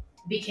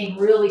became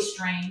really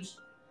strange.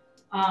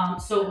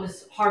 So it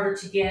was harder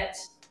to get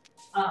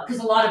because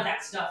a lot of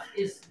that stuff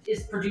is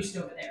produced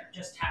over there,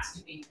 just has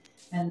to be,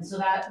 and so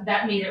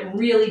that made it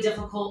really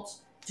difficult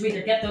to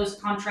either get those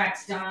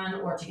contracts done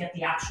or to get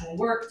the actual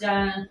work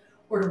done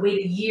or to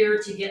wait a year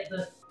to get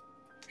the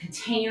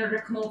container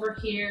to come over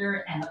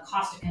here, and the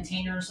cost of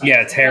containers. Like,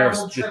 yeah,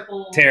 tariffs.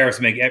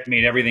 Tariffs made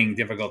everything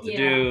difficult to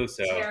do.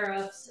 So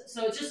tariffs.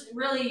 So it just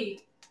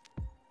really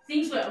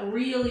things went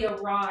really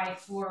awry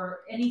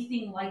for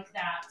anything like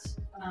that.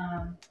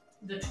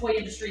 The toy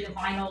industry, the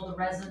vinyl, the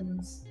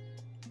resins,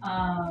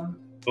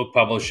 book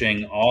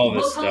publishing, all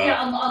this stuff.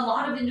 Yeah, a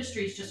lot of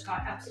industries just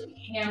got absolutely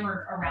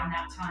hammered around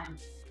that time,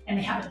 and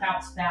they haven't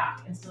bounced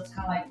back. And so it's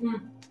kind of like,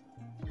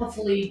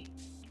 hopefully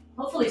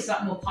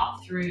something will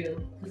pop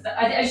through, because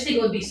I just think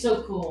it would be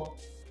so cool.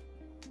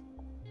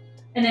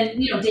 And then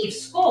Dave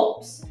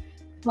sculpts,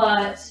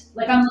 but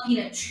like I'm looking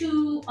at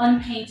 2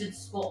 unpainted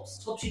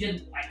sculpts you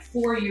did like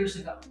 4 years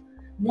ago.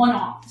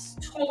 One-offs,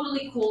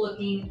 totally cool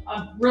looking.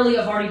 Really,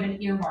 I've already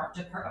been earmarked.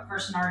 A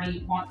person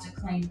already want to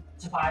claim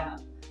to buy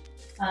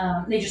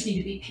them. They just need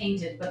to be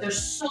painted, but they're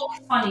so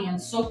funny and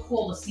so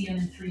cool to see them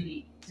in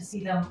 3D, to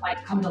see them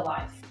like come to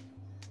life.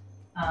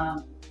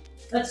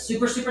 That's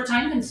super, super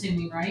time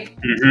consuming, right?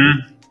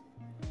 Mm-hmm.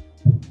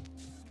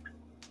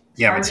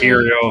 Yeah,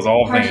 materials,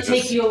 all hard things. To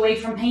take you away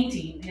from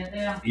painting.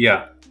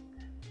 Yeah.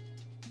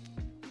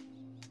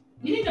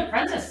 You need an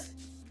apprentice.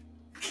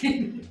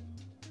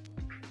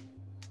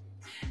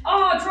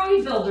 Oh,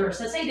 Drawing Builder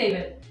says, "Hey,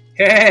 David."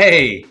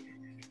 Hey.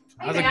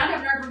 Hey, man, I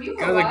haven't heard from you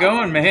for a while. How's it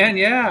going, man?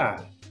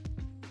 Yeah.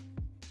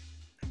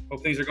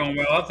 Hope things are going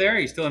well out there. Are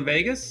you still in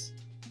Vegas?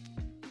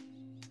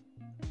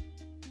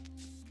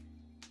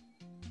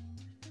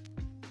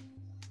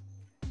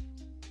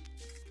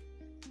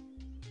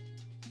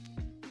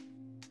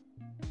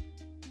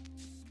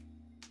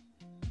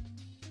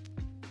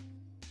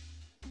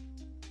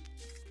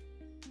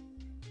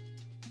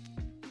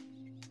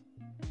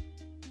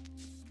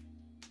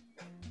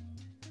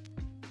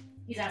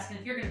 He's asking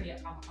if you're going to be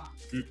at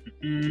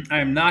Comic-Con. I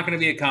am not going to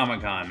be at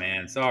Comic-Con,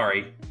 man.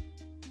 Sorry.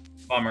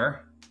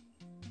 Bummer.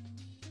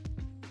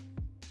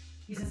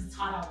 He says it's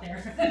hot out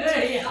there.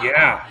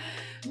 Yeah.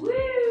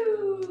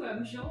 Woo!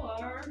 I'm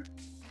sure.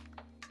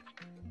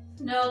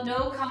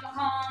 No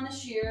Comic-Con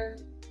this year.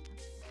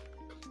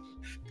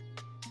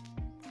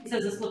 He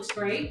says this looks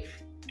great.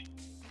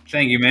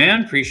 Thank you,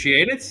 man.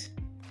 Appreciate it.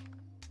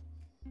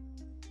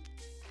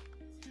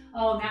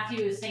 Oh,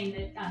 Matthew is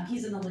saying that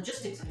he's in the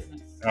logistics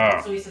business.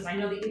 Oh. So he says, I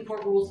know the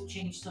import rules have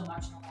changed so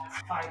much in the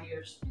last 5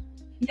 years.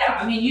 Yeah,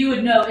 I mean, you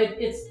would know.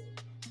 It's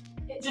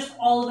just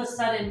all of a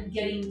sudden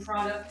getting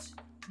product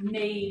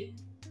made,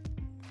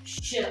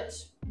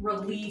 shipped,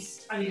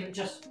 released. I mean,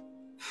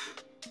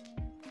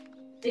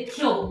 it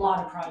killed a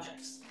lot of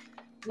projects.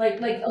 Like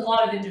a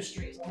lot of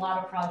industries, a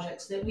lot of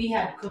projects that we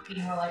had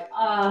cooking were like,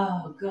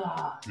 oh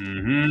God.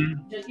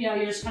 Mm-hmm. Just,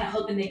 you're just kind of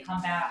hoping they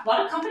come back. A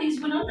lot of companies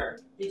went under.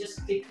 They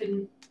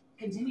couldn't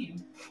continue.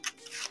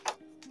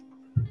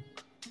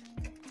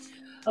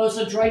 Oh,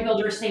 so Droid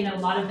Builder is saying that a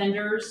lot of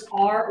vendors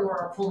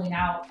are pulling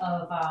out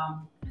of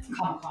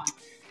Comic-Con.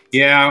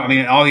 Yeah, I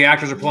mean, all the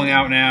actors are pulling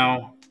out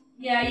now.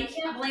 Yeah, you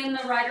can't blame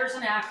the writers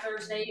and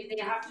actors. They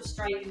have to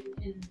strike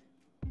and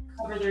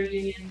cover their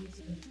unions.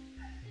 And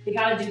they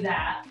got to do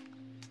that.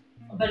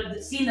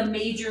 But seeing the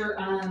major,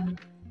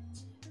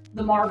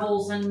 the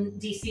Marvels and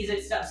DCs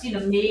and stuff, seeing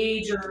the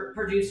major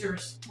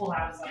producers pull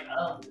out, it's like,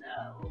 oh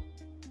no.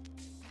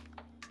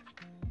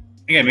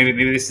 Yeah,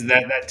 maybe this is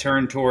that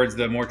turn towards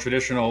the more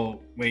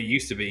traditional way it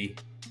used to be.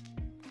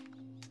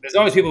 There's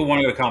always people who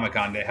want to go to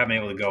Comic-Con that haven't been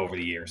able to go over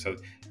the years, so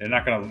they're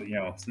not going to,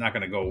 it's not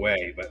going to go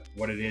away. But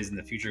what it is in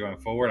the future going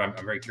forward, I'm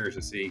very curious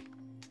to see.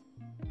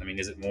 I mean,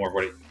 is it more of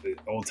what the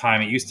old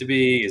time it used to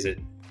be? Is it?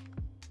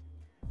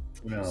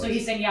 Who knows? So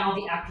he's saying, yeah, all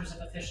the actors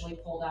have officially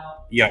pulled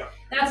out. Yeah.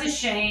 That's a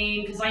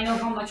shame because I know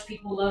how much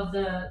people love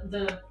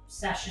the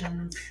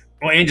sessions.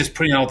 Well, and just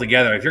putting it all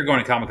together. If you're going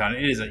to Comic-Con,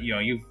 it is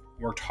you've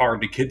worked hard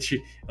to get you,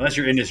 unless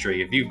you're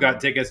industry. If you've got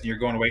tickets and you're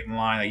going to wait in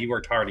line, you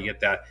worked hard to get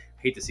that.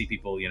 Hate to see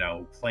people,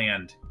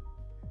 planned.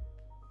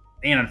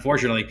 And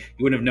unfortunately,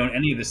 you wouldn't have known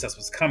any of this stuff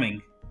was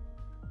coming.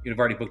 You'd have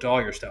already booked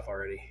all your stuff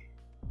already.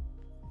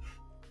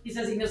 He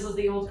says he misses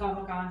the old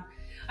Comic-Con.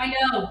 I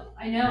know.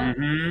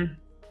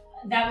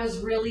 Mm-hmm. That was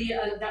really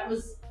a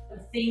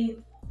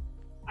thing.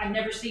 I've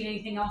never seen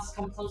anything else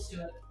come close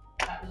to it.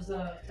 That was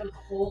the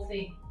whole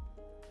thing.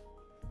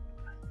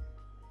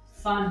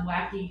 Fun,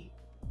 wacky.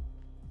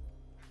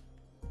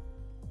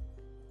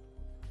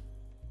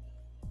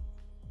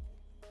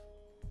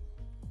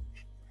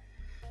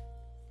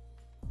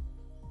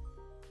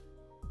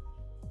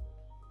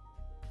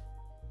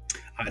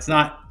 It's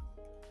not,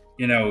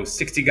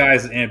 60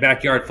 guys in a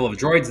backyard full of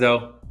droids,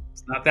 though.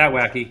 It's not that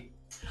wacky.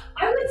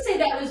 I would say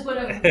that was one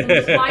of the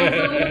most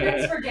mind-blowing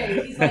events for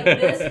Dave. He's like,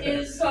 this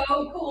is so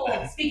cool.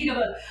 Speaking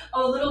of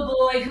a little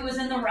boy who was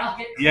in the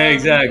rocket club. Yeah,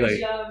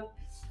 exactly.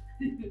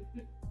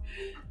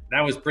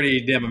 That was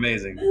pretty damn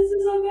amazing. This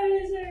is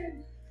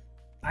amazing.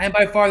 I am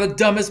by far the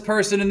dumbest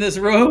person in this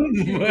room.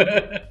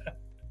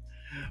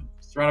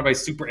 Surrounded by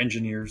super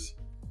engineers.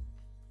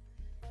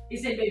 He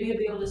said maybe he'll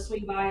be able to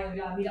swing by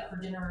and meet up for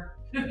dinner.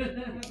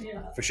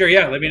 Yeah. For sure,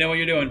 yeah. Let me know what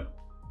you're doing.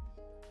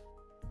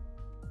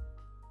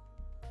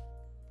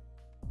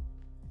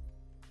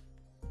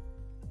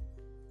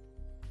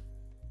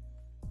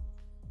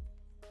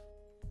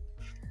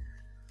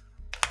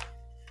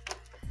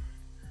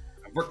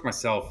 I've worked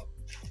myself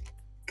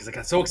because I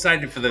got so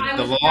excited for the log. I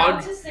was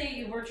about to say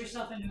you worked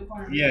yourself into a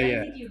corner. Yeah.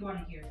 I think you want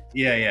to hear it.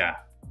 Yeah.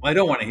 Well, I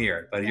don't want to hear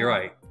it, but you're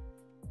right.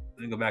 Let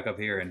me go back up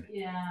here and.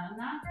 Yeah,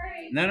 not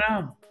great.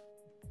 No.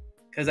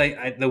 Because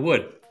the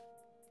wood.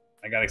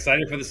 I got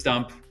excited for the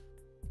stump.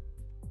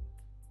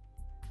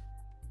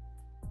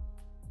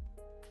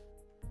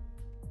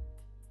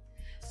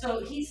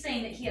 So he's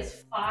saying that he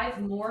has 5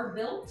 more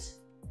built.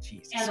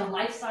 Jesus. And a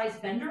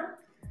life-size bender.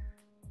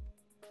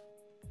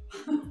 I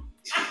don't know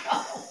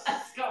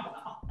what's going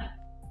on.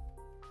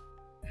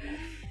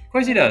 Of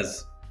course he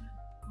does.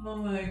 Oh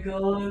my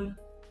god.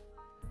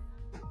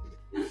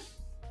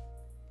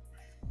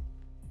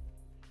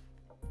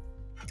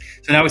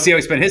 So now we see how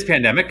he spent his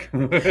pandemic. I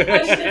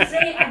should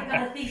say I've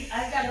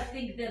got to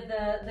think that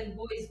the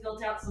boys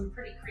built out some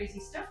pretty crazy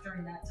stuff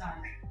during that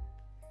time.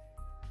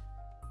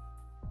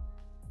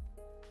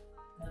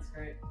 That's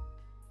great.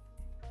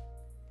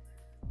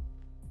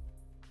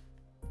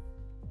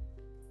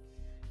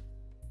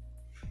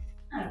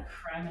 Oh,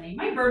 criminy.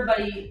 My bird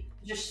buddy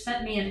just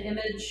sent me an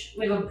image.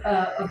 We have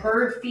a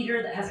bird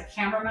feeder that has a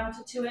camera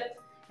mounted to it,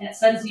 and it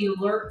sends you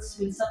alerts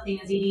when something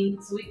is eating.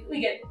 So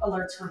we get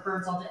alerts for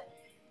birds all day.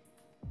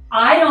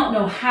 I don't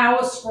know how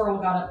a squirrel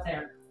got up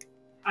there.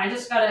 I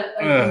just got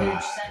an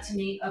image sent to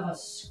me of a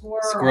squirrel.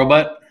 Squirrel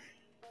butt?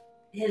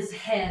 His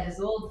head, his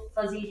little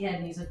fuzzy head,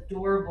 and he's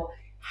adorable.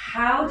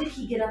 How did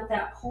he get up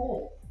that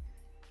pole?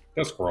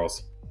 Those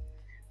squirrels.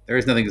 There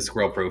is nothing to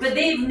squirrel proof. But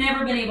they've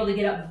never been able to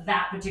get up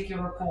that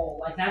particular pole.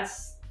 Like,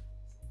 that's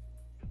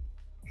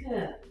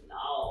good.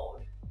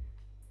 Lord.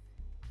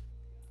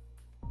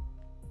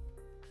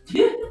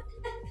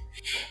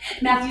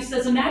 Matthew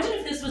says, imagine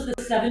if this was the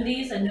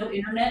 70s and no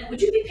internet.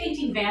 Would you be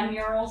painting van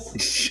murals?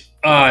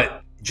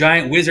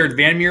 Giant wizard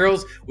van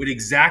murals would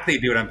exactly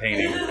be what I'm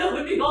painting. That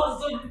would be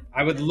awesome.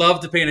 I would love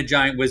to paint a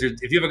giant wizard.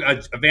 If you have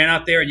a van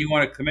out there and you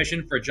want a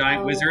commission for a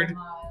giant wizard,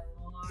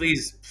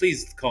 please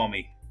call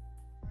me.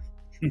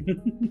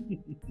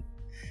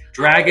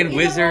 Dragon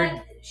wizard.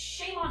 What?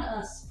 Shame on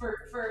us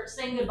for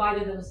saying goodbye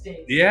to those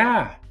days.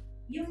 Yeah.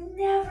 You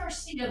never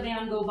see a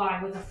van go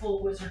by with a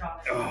full wizard on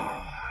it.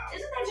 Oh.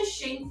 Isn't that just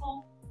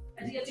shameful?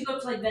 You have to go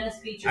to like Venice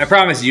Beach. I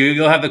promise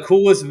you'll have the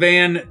coolest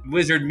van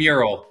wizard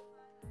mural.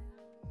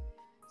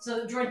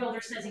 So Droid Builder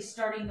says he's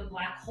starting the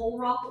black hole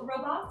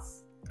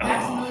robots.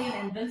 Maximilian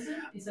and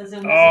Vincent. He says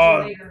he'll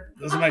message you later.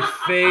 Those are my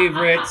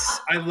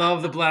favorites. I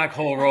love the black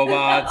hole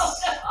robots.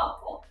 Oh,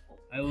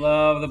 no. I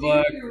love the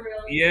black. Do you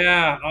really?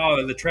 Yeah.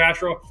 Oh, the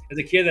trash robot. As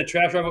a kid, that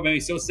trash robot made me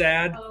so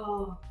sad.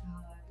 Oh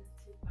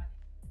God.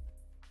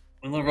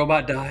 When the little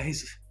robot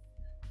dies.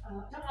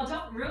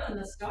 Don't ruin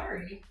the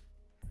story.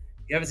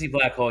 You haven't seen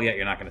Black Hole yet,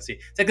 you're not going to see.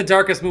 It's like the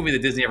darkest movie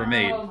that Disney ever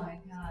made. Oh my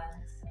God.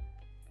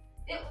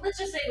 Let's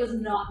just say it was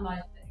not my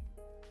thing.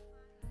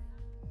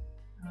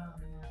 Oh,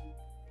 no.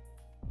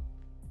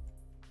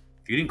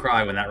 If you didn't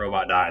cry when that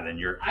robot died, then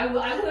you're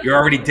would. you're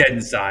already dead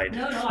inside.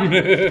 No,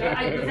 the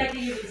fact that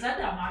you even said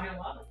that, I'm not going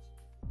to love it.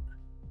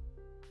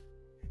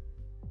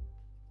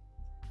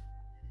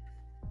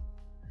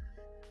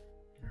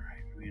 All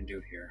right, what are we going to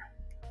do here?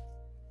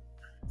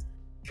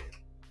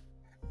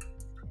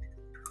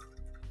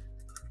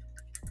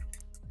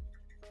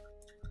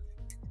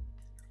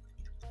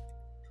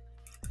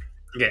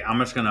 Okay, I'm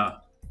just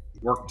gonna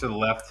work to the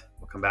left.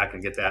 We'll come back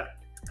and get that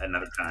at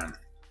another time.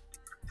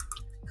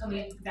 Come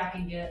back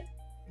and get.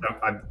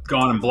 I've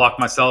gone and blocked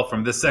myself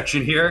from this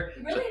section here.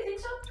 Really? You think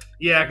so?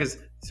 Yeah, because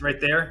it's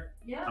right there.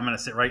 Yeah. I'm gonna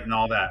sit right in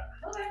all that.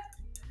 Okay.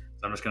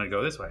 So I'm just gonna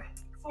go this way.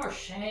 For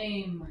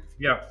shame.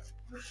 Yeah.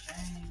 For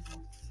shame.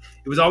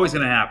 It was always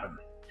gonna happen.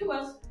 It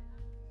was.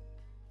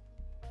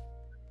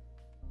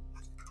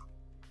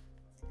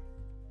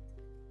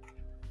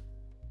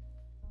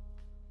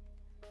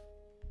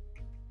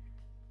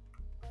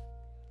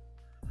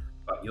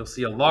 But you'll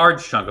see a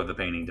large chunk of the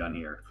painting done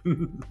here.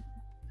 Then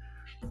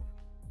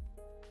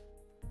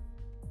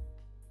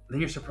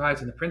you're surprised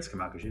when the prints come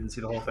out because you didn't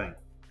see the whole thing.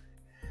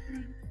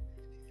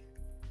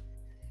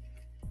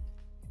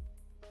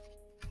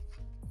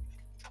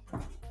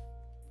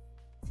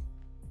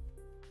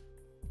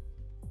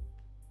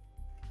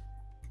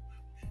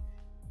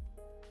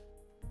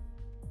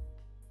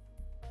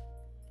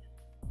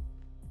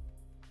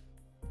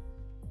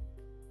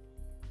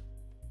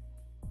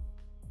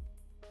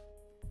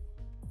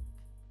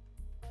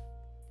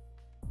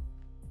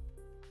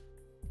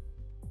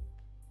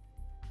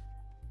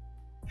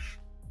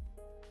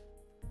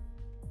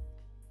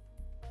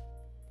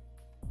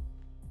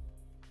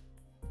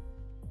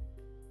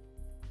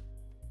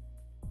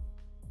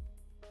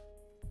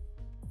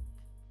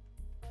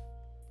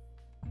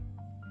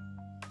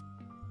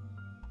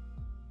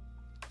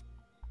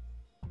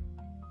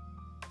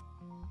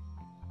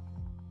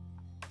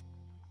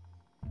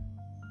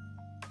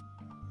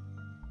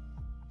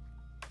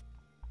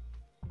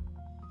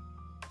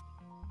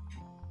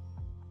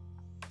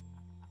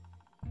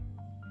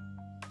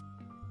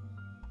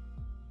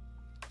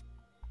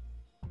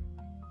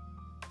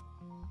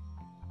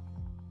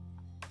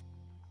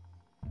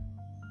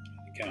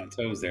 Count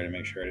toes there to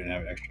make sure I didn't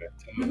have extra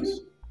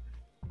toes.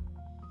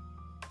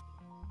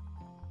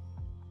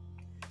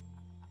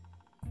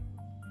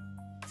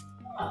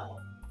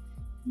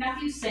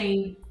 Matthew's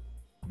saying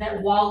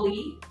that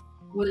Wally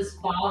was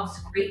Bob's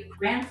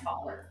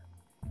great-grandfather.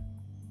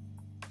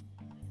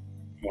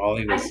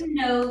 Wally was. I didn't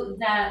know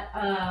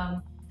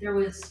that there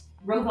was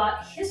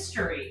robot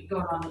history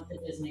going on with the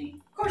Disney.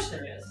 Of course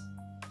there is.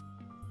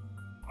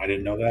 I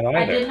didn't know that either.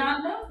 I did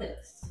not know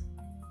this.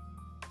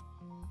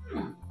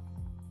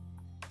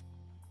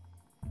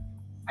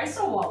 I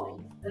saw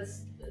Wally.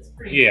 That's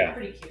pretty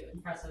pretty cute,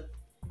 impressive.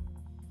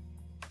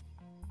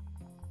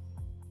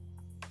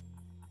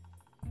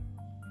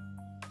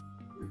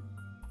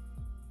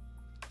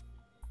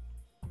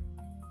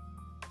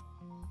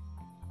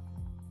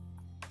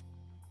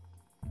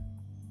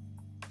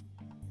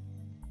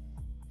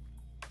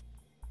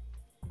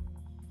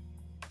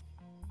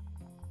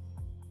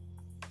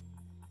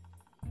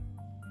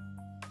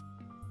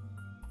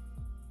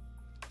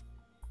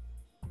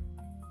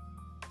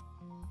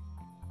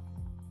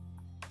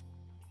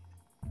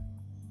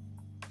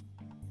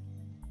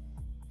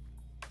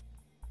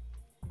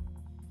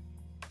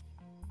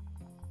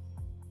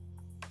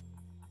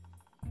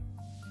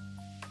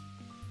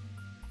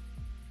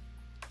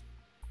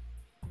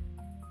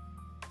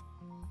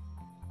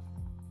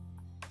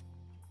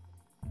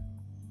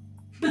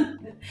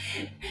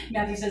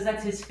 Matthew says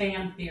that's his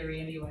fan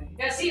theory anyway.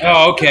 Yeah, see,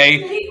 Oh,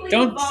 okay.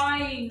 Don't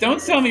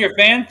Tell me your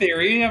fan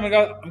theory. I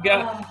got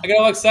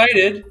all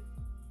excited.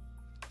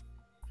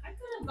 I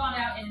could have gone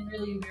out and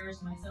really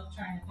embarrassed myself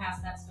trying to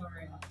pass that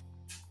story off.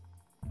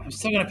 I'm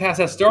still gonna pass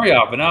that story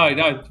off, but now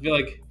I feel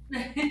like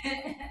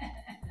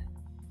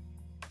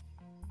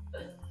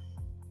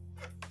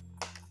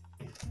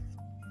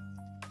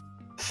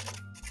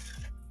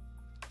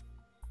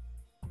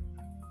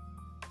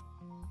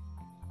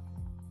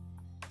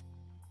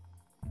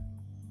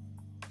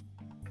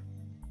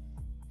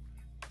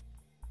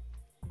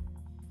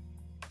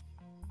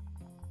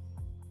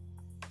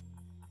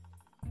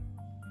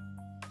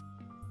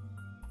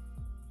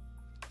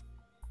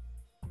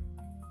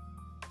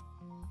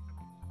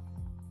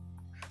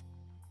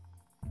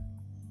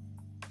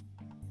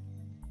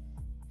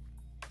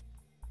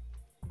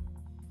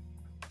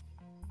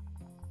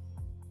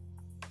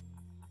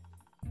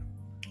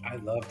I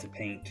love to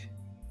paint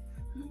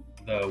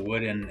the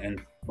wood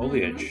and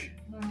foliage.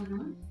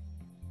 Mm-hmm.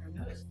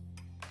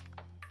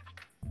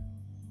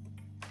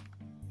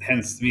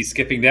 Hence me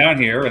skipping down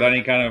here without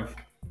any kind of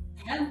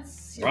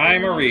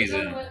rhyme or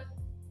reason.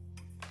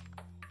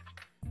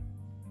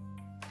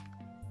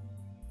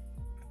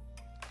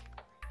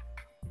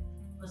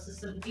 This is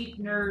some deep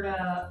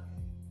nerd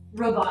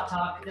robot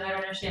talk that I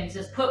don't understand. He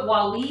says, put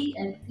Wally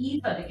and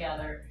Eva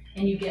together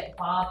and you get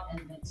Bob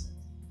and Vincent.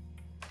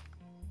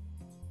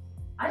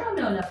 I don't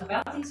know enough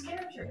about these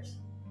characters.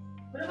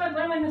 What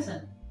am I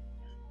missing?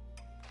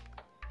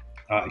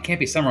 It can't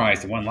be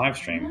summarized in one live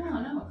stream.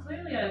 No.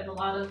 Clearly I have a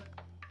lot of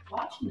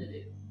watching to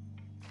do.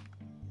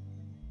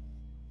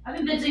 I've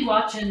been busy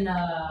watching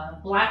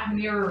Black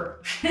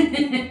Mirror.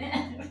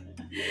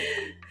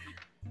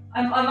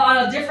 I'm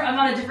on a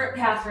different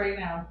path right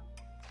now.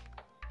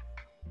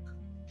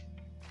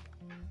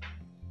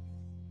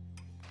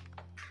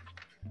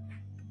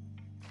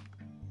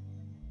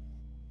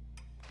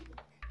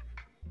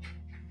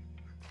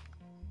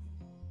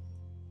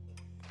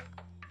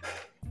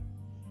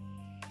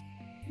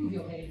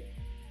 You'll hate it.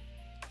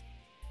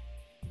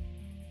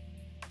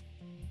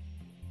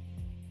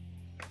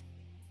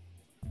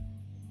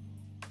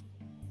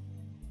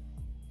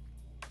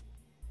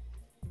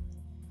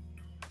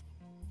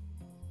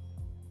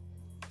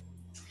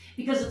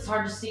 Because it's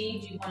hard to see,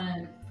 do you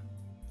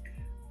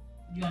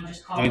want to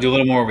just call Let me do a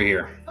little more over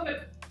here. Okay.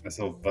 That's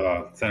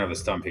the center of the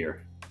stump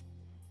here.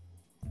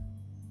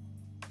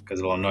 Because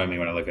it'll annoy me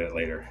when I look at it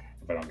later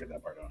if I don't get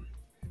that part done.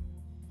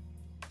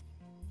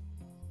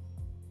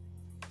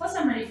 Plus,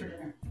 I'm ready for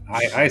dinner.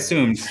 I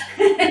assumed.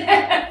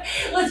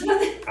 Let's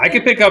put it. I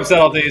can pick up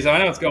subtleties. I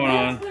know what's going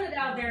on. Let's put it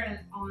out there in an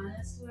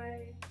honest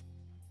way.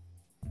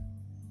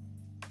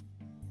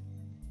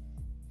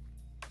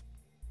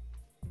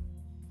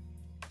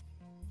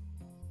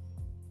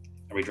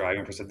 Are we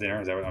driving for said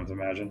dinner? Is that what I'm to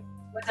imagine?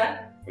 What's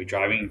that? Are we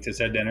driving to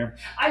said dinner?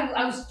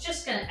 I was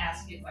just going to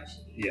ask you what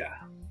should be. Yeah,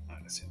 I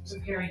would assume so.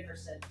 Preparing for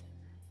said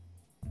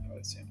dinner. I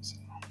would assume so.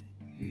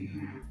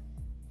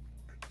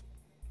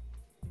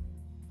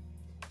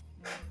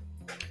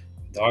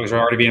 Dogs are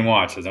already being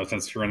watched. There's no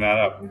sense screwing that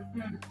up.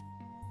 Mm-hmm.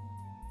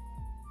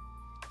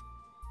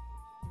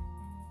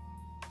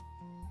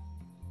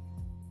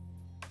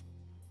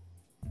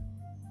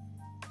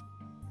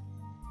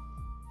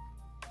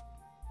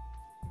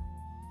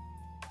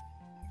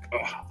 Oh,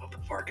 I'll put the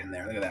bark in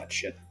there. Look at that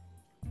shit.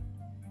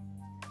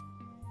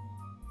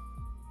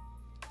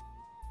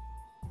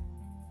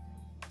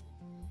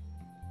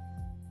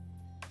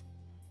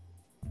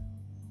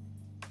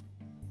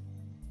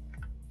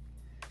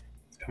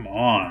 Come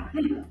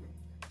on.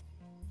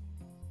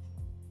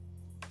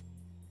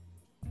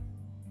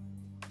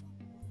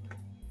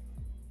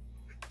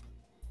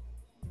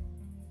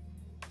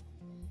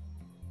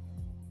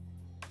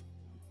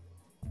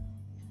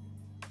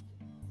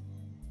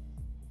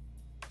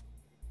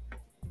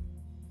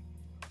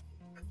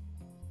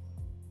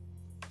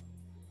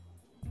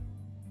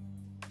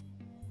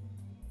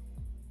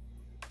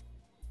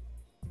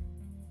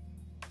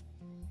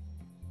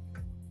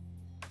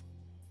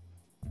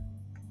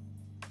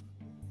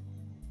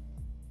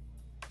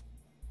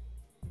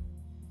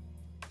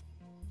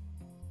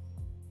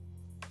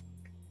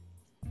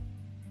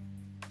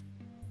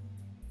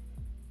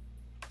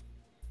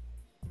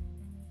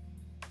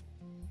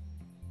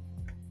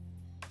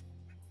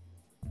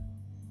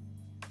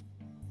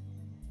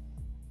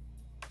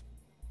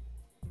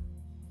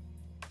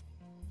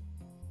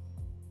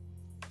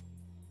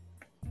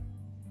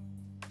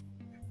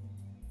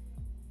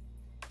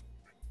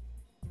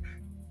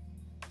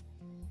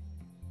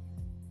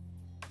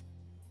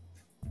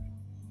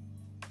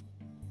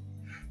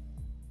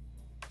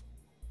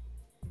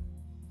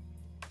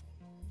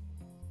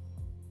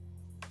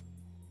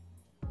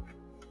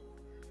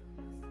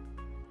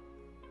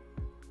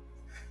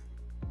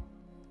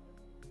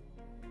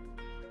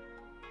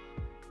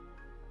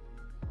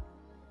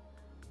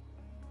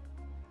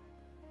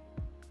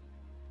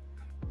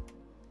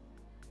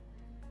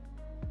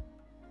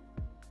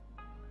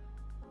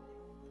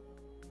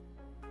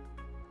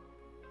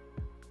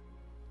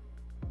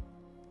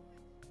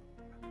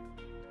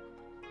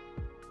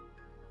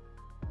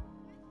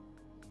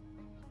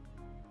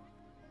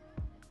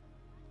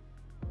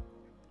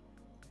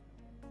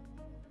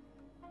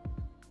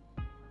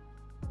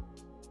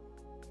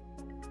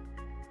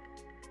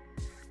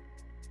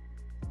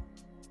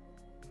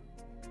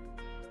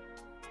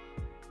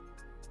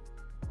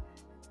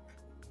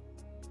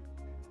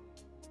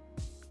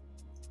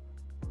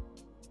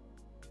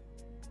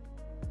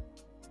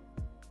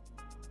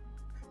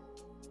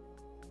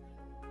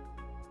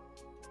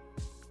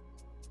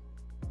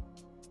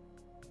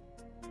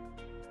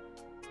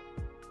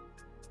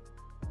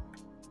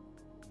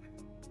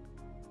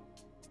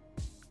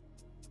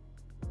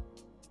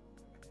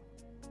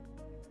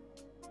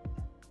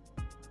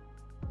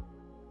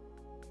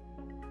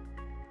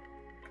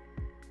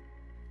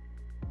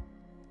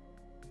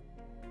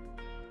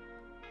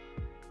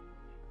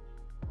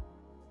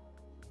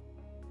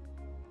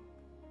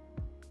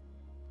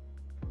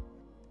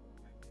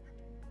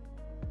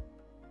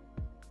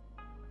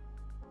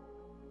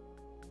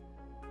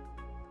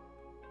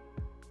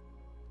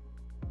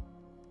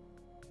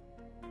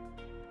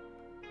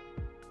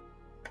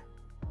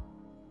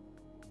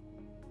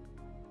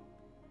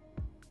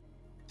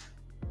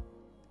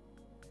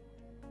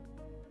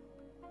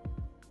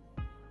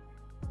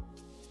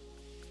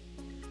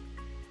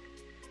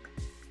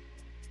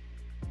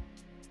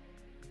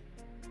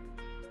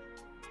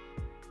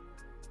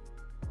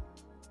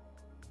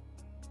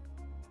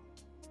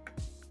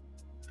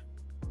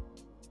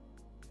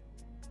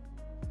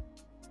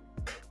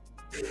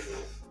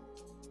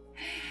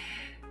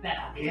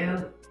 Thank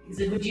you. He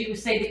said, would you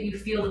say that you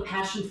feel the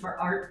passion for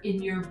art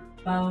in your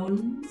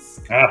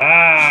bones?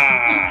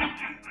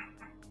 Ha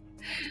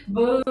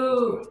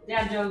Boo!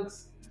 Dad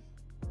jokes.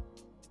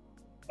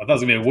 I thought it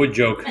was gonna be a wood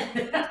joke.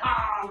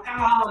 Oh,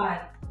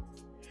 God.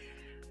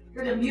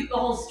 You're gonna mute the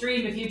whole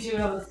stream if you two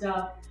know the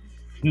stuff.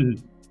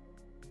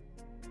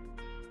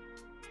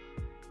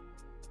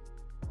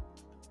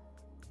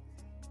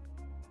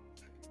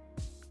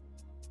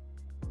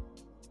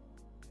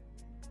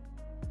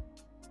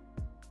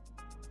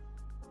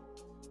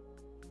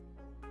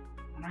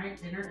 All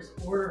right, dinner is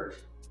ordered.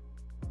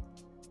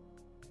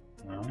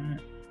 All right.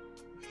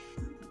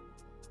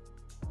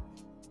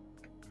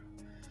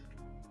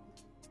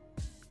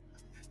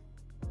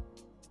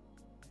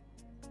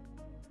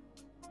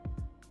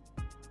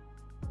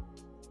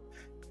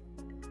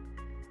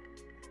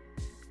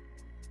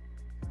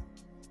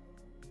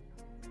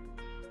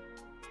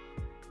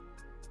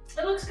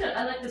 It looks good.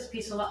 I like this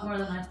piece a lot more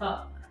than I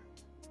thought.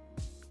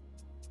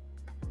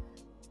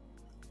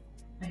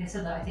 Like I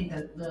said, I think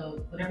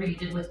the whatever you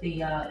did with the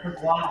her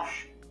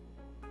gouache,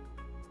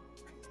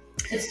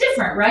 it's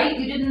different, right?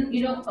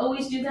 You don't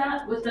always do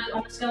that with the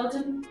on the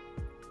skeleton.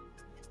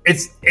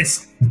 It's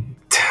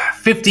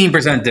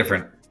 15%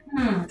 different.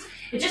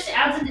 It just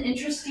adds an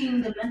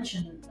interesting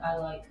dimension. I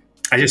like.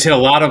 I just hit a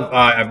lot of.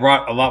 I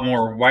brought a lot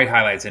more white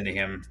highlights into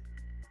him.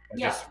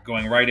 Yeah. Just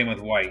going right in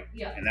with white.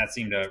 Yeah. And that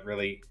seemed to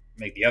really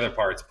make the other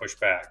parts push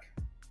back.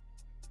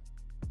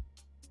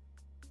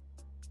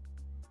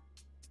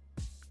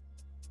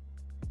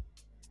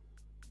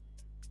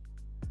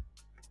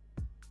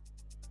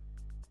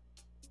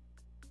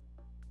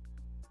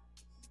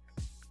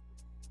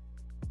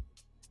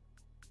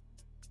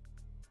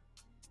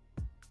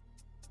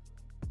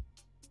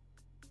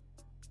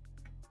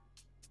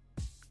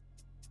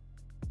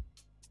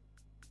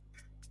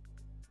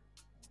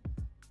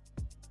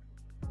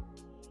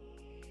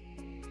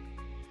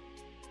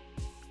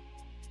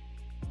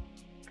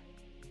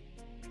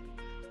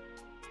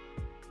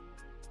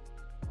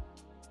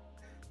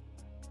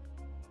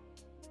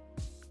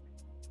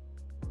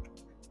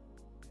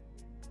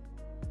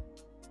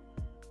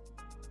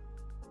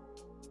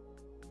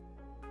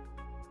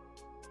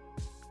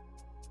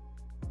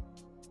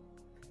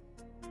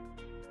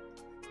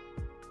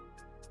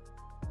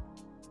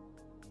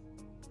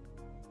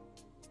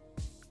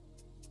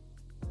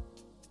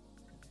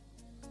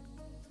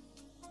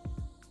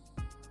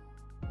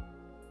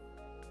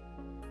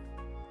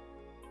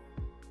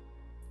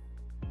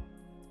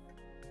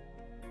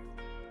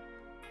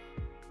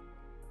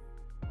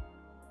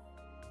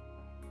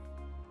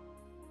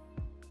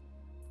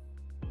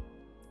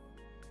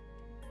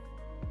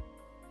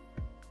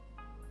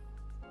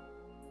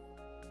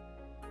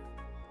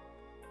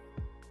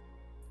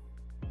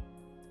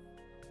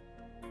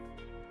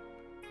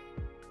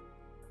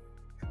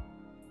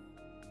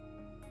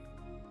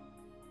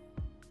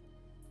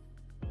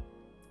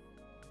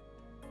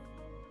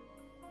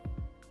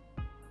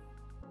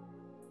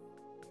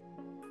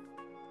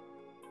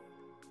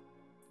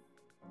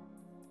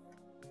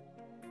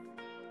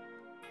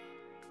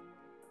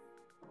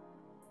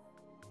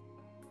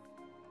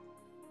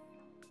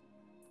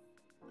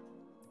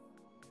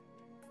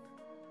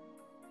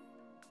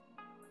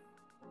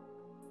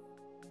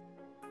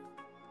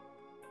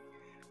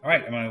 All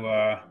right, I'm going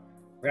to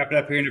wrap it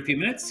up here in a few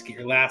minutes. Get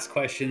your last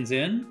questions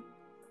in.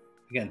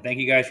 Again, thank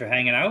you guys for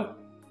hanging out.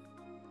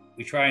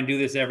 We try and do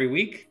this every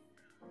week.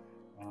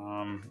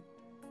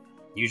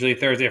 Usually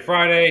Thursday or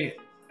Friday.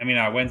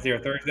 Wednesday or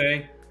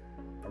Thursday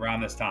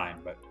around this time.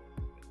 But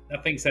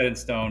nothing's set in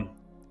stone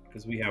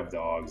because we have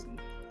dogs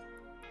and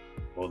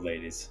old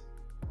ladies.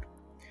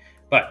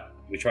 But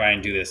we try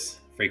and do this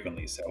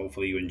frequently. So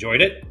hopefully you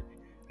enjoyed it.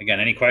 Again,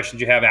 any questions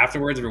you have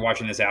afterwards, if you're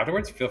watching this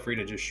afterwards, feel free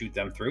to just shoot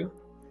them through.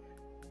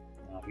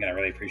 Again, I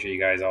really appreciate you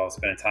guys all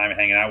spending time and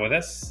hanging out with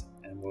us,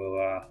 and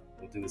we'll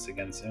do this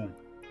again soon.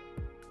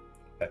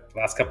 But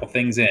last couple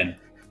things in.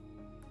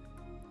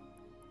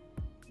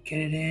 Get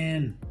it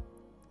in.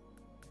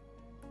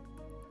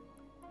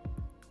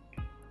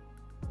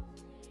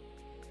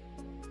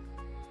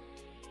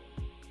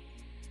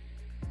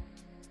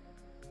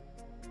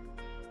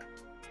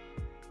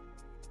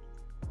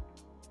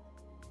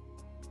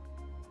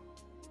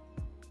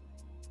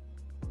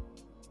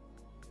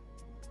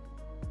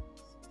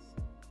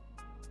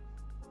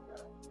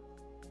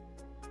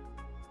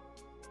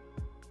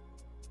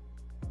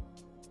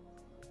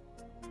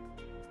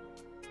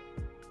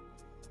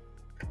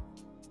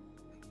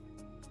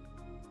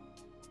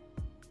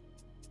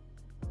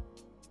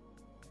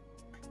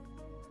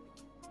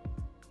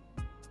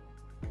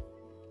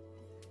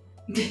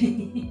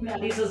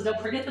 Maddie says, "Don't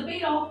forget the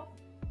beetle."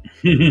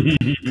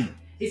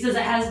 He says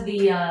it has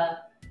the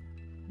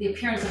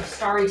appearance of a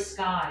starry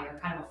sky or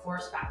kind of a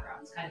forest background.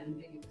 It's kind of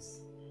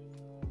ambiguous.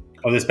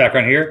 Oh, this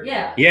background here?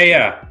 Yeah.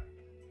 Yeah.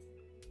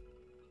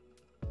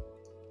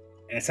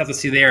 And it's tough to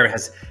see there. It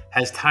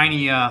has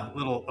tiny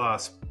little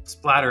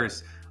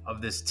splatters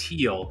of this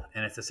teal,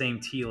 and it's the same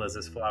teal as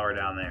this flower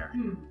down there.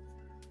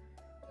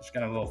 Just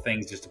kind of little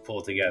things just to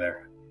pull it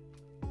together.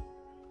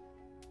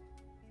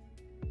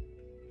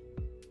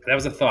 That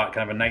was a thought,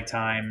 kind of a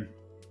nighttime.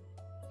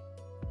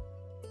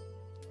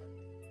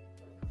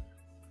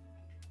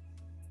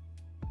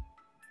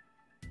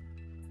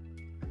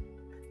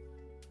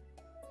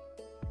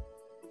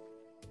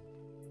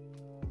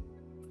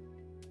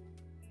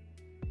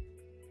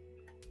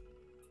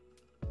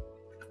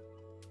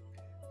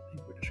 I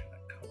think we're just going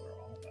to color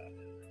all that.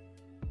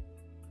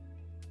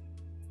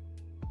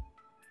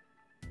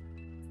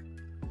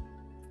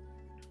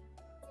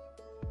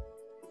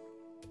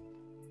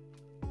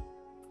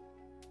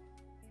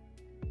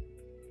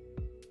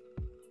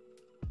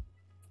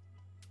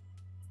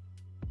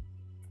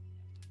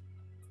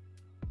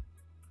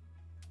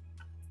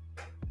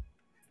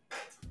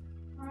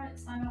 All right,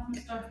 sign off,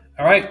 Mr.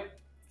 All right.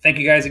 Thank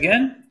you guys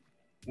again.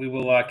 We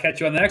will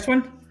catch you on the next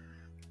one.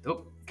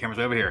 Oh, camera's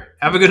way over here.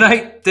 Have a good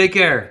night. Take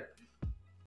care.